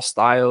of all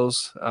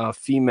styles,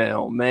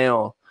 female,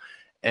 male,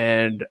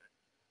 and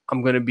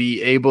I'm going to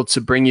be able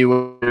to bring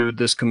you into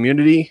this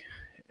community,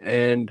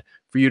 and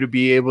for you to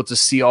be able to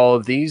see all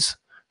of these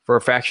for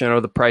a fraction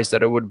of the price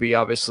that it would be,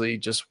 obviously,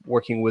 just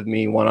working with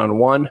me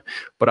one-on-one.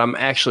 But I'm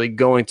actually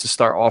going to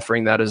start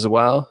offering that as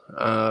well,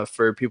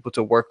 for people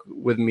to work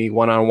with me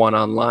one-on-one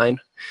online,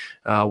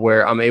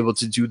 where I'm able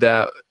to do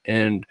that,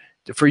 and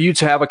for you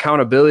to have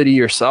accountability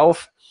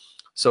yourself.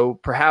 So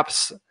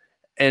perhaps,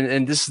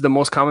 and this is the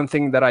most common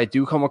thing that I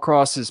do come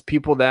across, is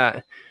people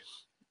that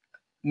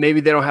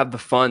maybe they don't have the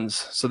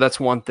funds. So that's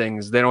one thing,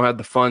 is they don't have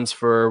the funds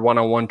for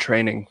one-on-one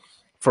training,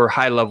 for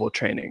high level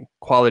training,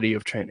 quality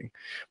of training.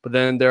 But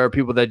then there are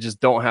people that just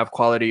don't have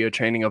quality of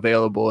training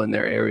available in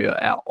their area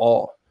at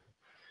all.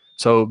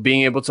 So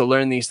being able to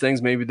learn these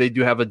things, maybe they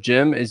do have a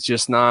gym, it's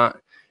just not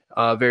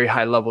a very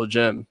high level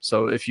gym.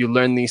 So if you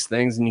learn these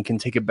things and you can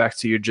take it back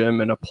to your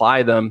gym and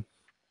apply them,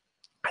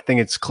 I think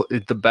it's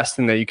the best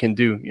thing that you can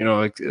do,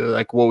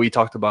 like what we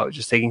talked about,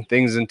 just taking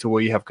things into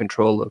what you have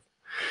control of.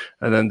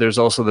 And then there's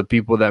also the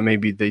people that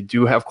maybe they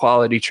do have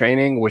quality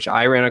training, which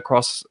I ran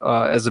across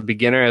as a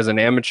beginner, as an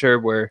amateur,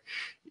 where,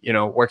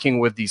 working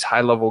with these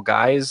high level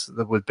guys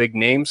with big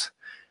names,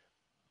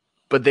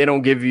 but they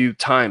don't give you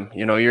time.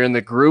 You're in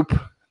the group.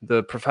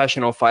 The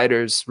professional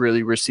fighters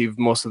really receive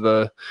most of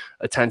the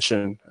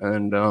attention,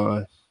 and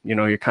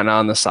you're kind of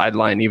on the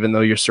sideline, even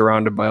though you're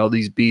surrounded by all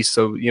these beasts.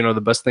 So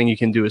the best thing you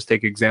can do is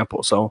take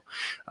example. So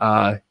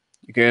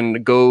you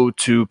can go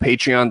to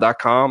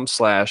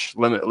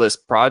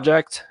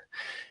patreon.com/limitlessproject,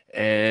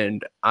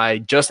 and I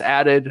just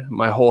added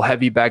my whole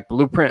heavy bag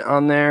blueprint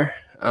on there.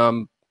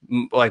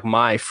 Like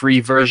my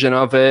free version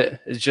of it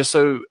is just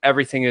so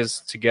everything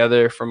is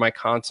together for my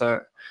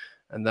content.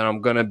 And then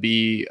I'm going to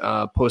be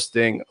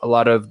posting a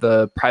lot of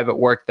the private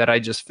work that I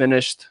just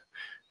finished.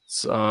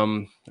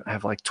 I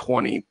have like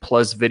 20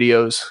 plus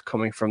videos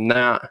coming from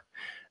that.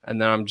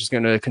 And then I'm just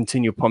going to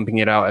continue pumping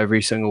it out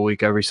every single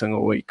week.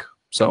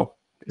 So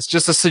it's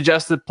just a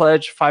suggested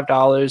pledge,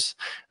 $5.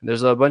 And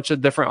there's a bunch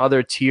of different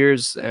other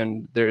tiers.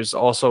 And there's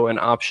also an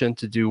option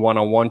to do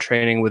one-on-one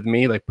training with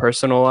me, like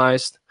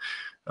personalized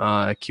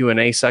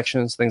Q&A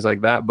sections, things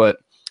like that. But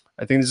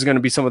I think this is going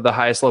to be some of the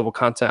highest level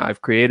content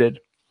I've created.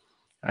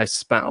 I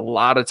spent a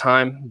lot of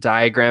time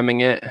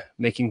diagramming it,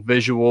 making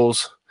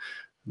visuals,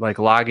 like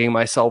logging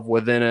myself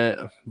within it,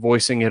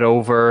 voicing it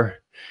over,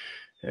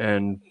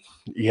 and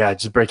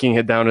just breaking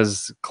it down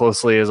as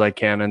closely as I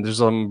can. And there's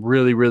some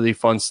really, really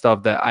fun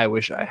stuff that I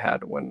wish I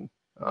had when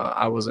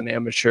I was an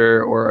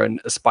amateur or an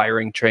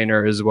aspiring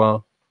trainer as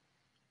well.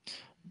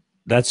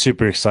 That's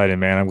super exciting,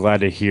 man. I'm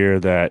glad to hear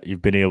that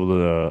you've been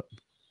able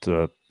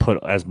to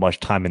put as much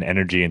time and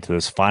energy into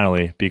this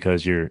finally,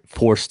 because you're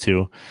forced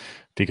to,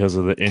 because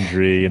of the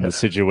injury and the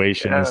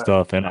situation and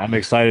stuff. And I'm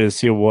excited to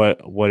see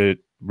what it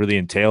really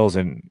entails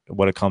and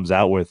what it comes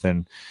out with.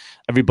 And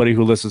everybody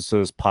who listens to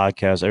this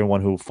podcast,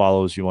 everyone who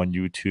follows you on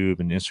YouTube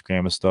and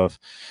Instagram and stuff,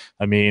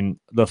 I mean,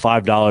 the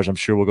 $5 I'm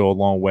sure will go a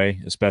long way,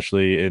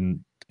 especially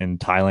in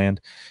Thailand.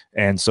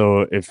 And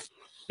so if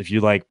you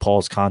like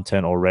Paul's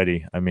content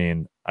already, I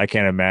mean, I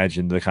can't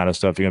imagine the kind of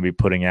stuff you're gonna be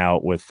putting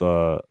out with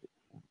the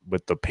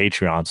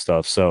Patreon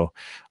stuff. So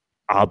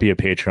I'll be a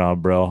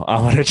Patreon, bro. I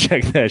want to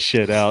check that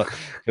shit out,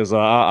 because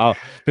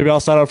maybe I'll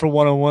sign up for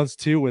one-on-ones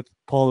too with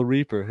Paul the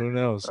Reaper. Who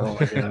knows? Oh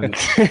my god.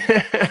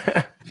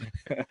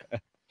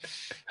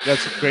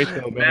 That's great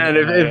though, man.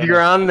 If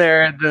you're on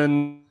there,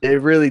 then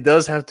it really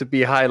does have to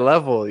be high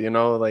level.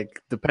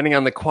 Like depending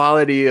on the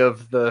quality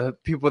of the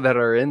people that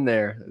are in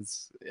there,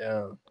 it's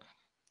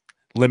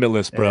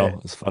limitless,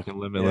 bro. It's fucking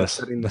limitless.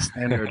 Setting the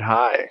standard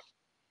high.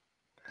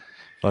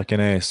 Fucking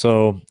A.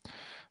 So,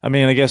 I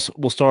mean, I guess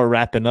we'll start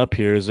wrapping up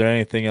here. Is there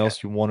anything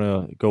else you want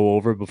to go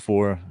over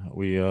before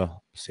we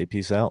say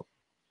peace out?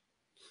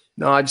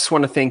 No, I just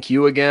want to thank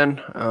you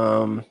again.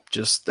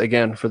 Just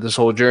again for this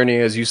whole journey.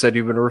 As you said,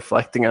 you've been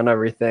reflecting on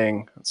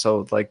everything.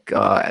 So like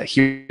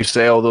hear you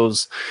say all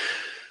those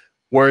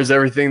words,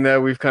 everything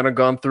that we've kind of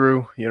gone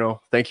through,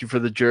 thank you for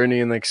the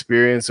journey and the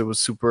experience. It was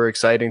super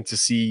exciting to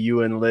see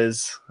you and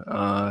Liz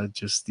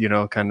just,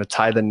 kind of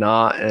tie the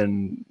knot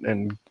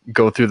and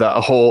go through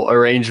that whole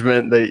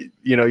arrangement that,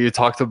 you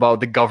talked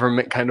about the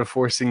government kind of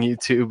forcing you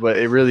to, but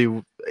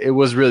it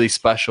was really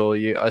special.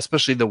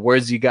 Especially the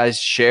words you guys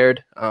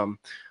shared.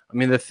 I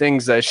mean, the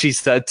things that she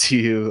said to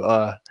you,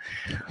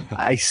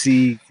 I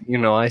see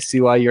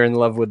why you're in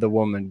love with the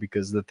woman,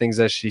 because the things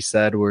that she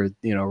said were,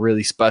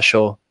 really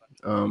special.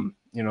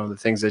 The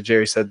things that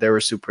Jerry said, they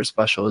were super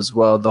special as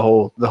well. The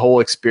whole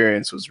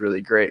experience was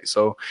really great.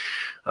 So,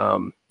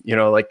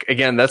 like,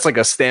 again, that's like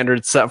a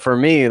standard set for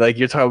me. Like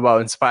you're talking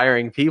about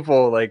inspiring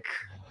people. Like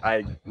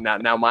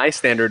now my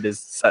standard is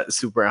set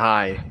super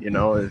high,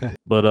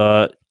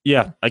 But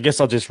yeah, I guess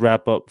I'll just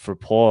wrap up for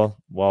Paul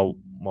while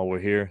we're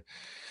here.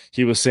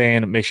 He was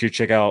saying, make sure you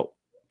check out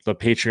the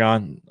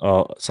Patreon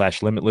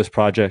 /Limitless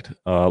project.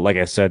 Like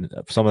I said,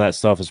 some of that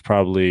stuff is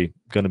probably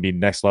going to be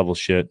next level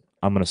shit.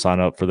 I'm going to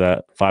sign up for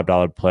that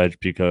 $5 pledge,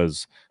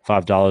 because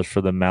 $5 for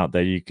the amount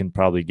that you can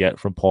probably get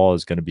from Paul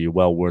is going to be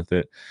well worth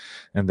it.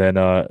 And then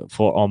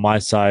on my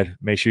side,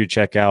 make sure you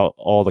check out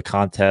all the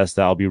contests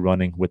that I'll be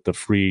running with the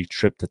free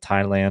trip to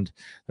Thailand,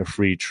 the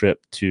free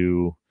trip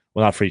to,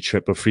 well, not free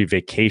trip, but free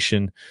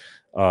vacation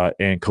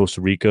in Costa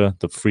Rica,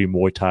 the free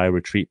Muay Thai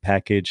retreat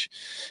package.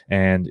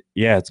 And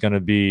yeah, it's going to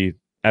be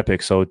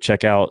epic. So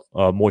check out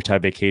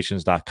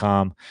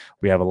MuayThaiVacations.com.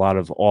 We have a lot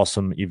of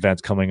awesome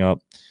events coming up.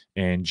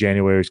 In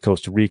January is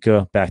Costa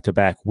Rica,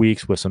 back-to-back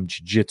weeks with some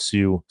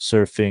jiu-jitsu,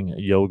 surfing,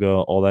 yoga,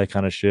 all that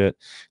kind of shit.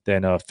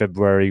 Then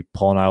February,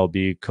 Paul and I will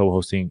be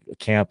co-hosting a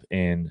camp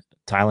in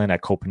Thailand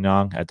at Koh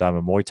Phangan at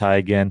Diamond Muay Thai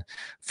again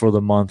for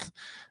the month.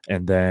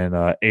 And then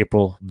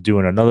April,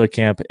 doing another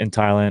camp in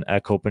Thailand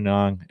at Koh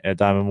Phangan at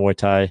Diamond Muay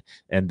Thai.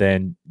 And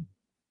then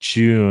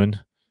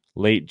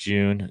late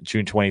June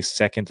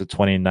 22nd to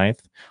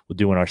 29th, we're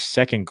doing our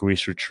second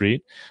Greece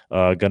retreat.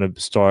 Going to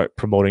start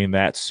promoting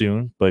that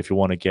soon. But if you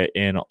want to get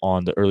in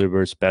on the early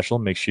bird special,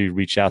 make sure you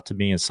reach out to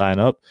me and sign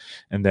up.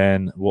 And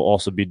then we'll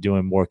also be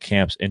doing more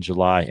camps in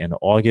July and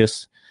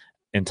August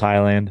in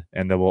Thailand.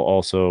 And then we'll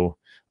also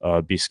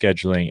be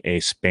scheduling a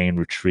Spain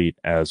retreat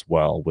as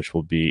well, which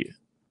will be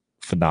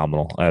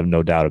phenomenal. I have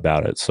no doubt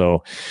about it.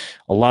 So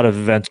a lot of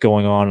events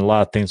going on, a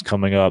lot of things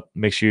coming up.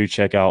 Make sure you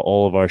check out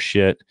all of our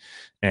shit.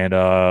 And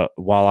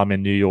while I'm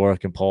in New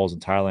York and Paul's in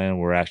Thailand,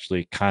 we're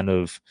actually kind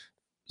of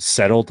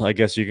settled, I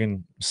guess you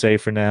can say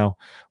for now.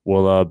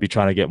 We'll be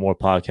trying to get more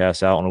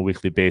podcasts out on a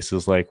weekly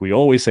basis, like we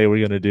always say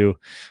we're going to do.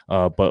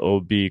 But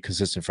it'll be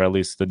consistent for at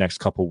least the next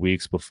couple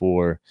weeks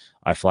before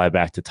I fly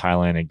back to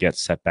Thailand and get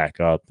set back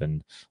up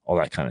and all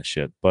that kind of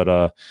shit.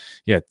 But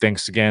yeah,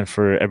 thanks again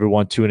for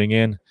everyone tuning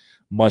in.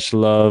 Much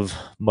love,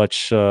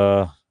 much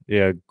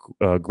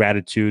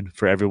gratitude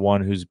for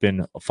everyone who's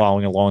been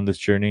following along this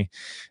journey.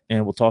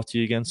 And we'll talk to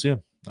you again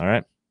soon. All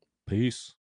right. Peace.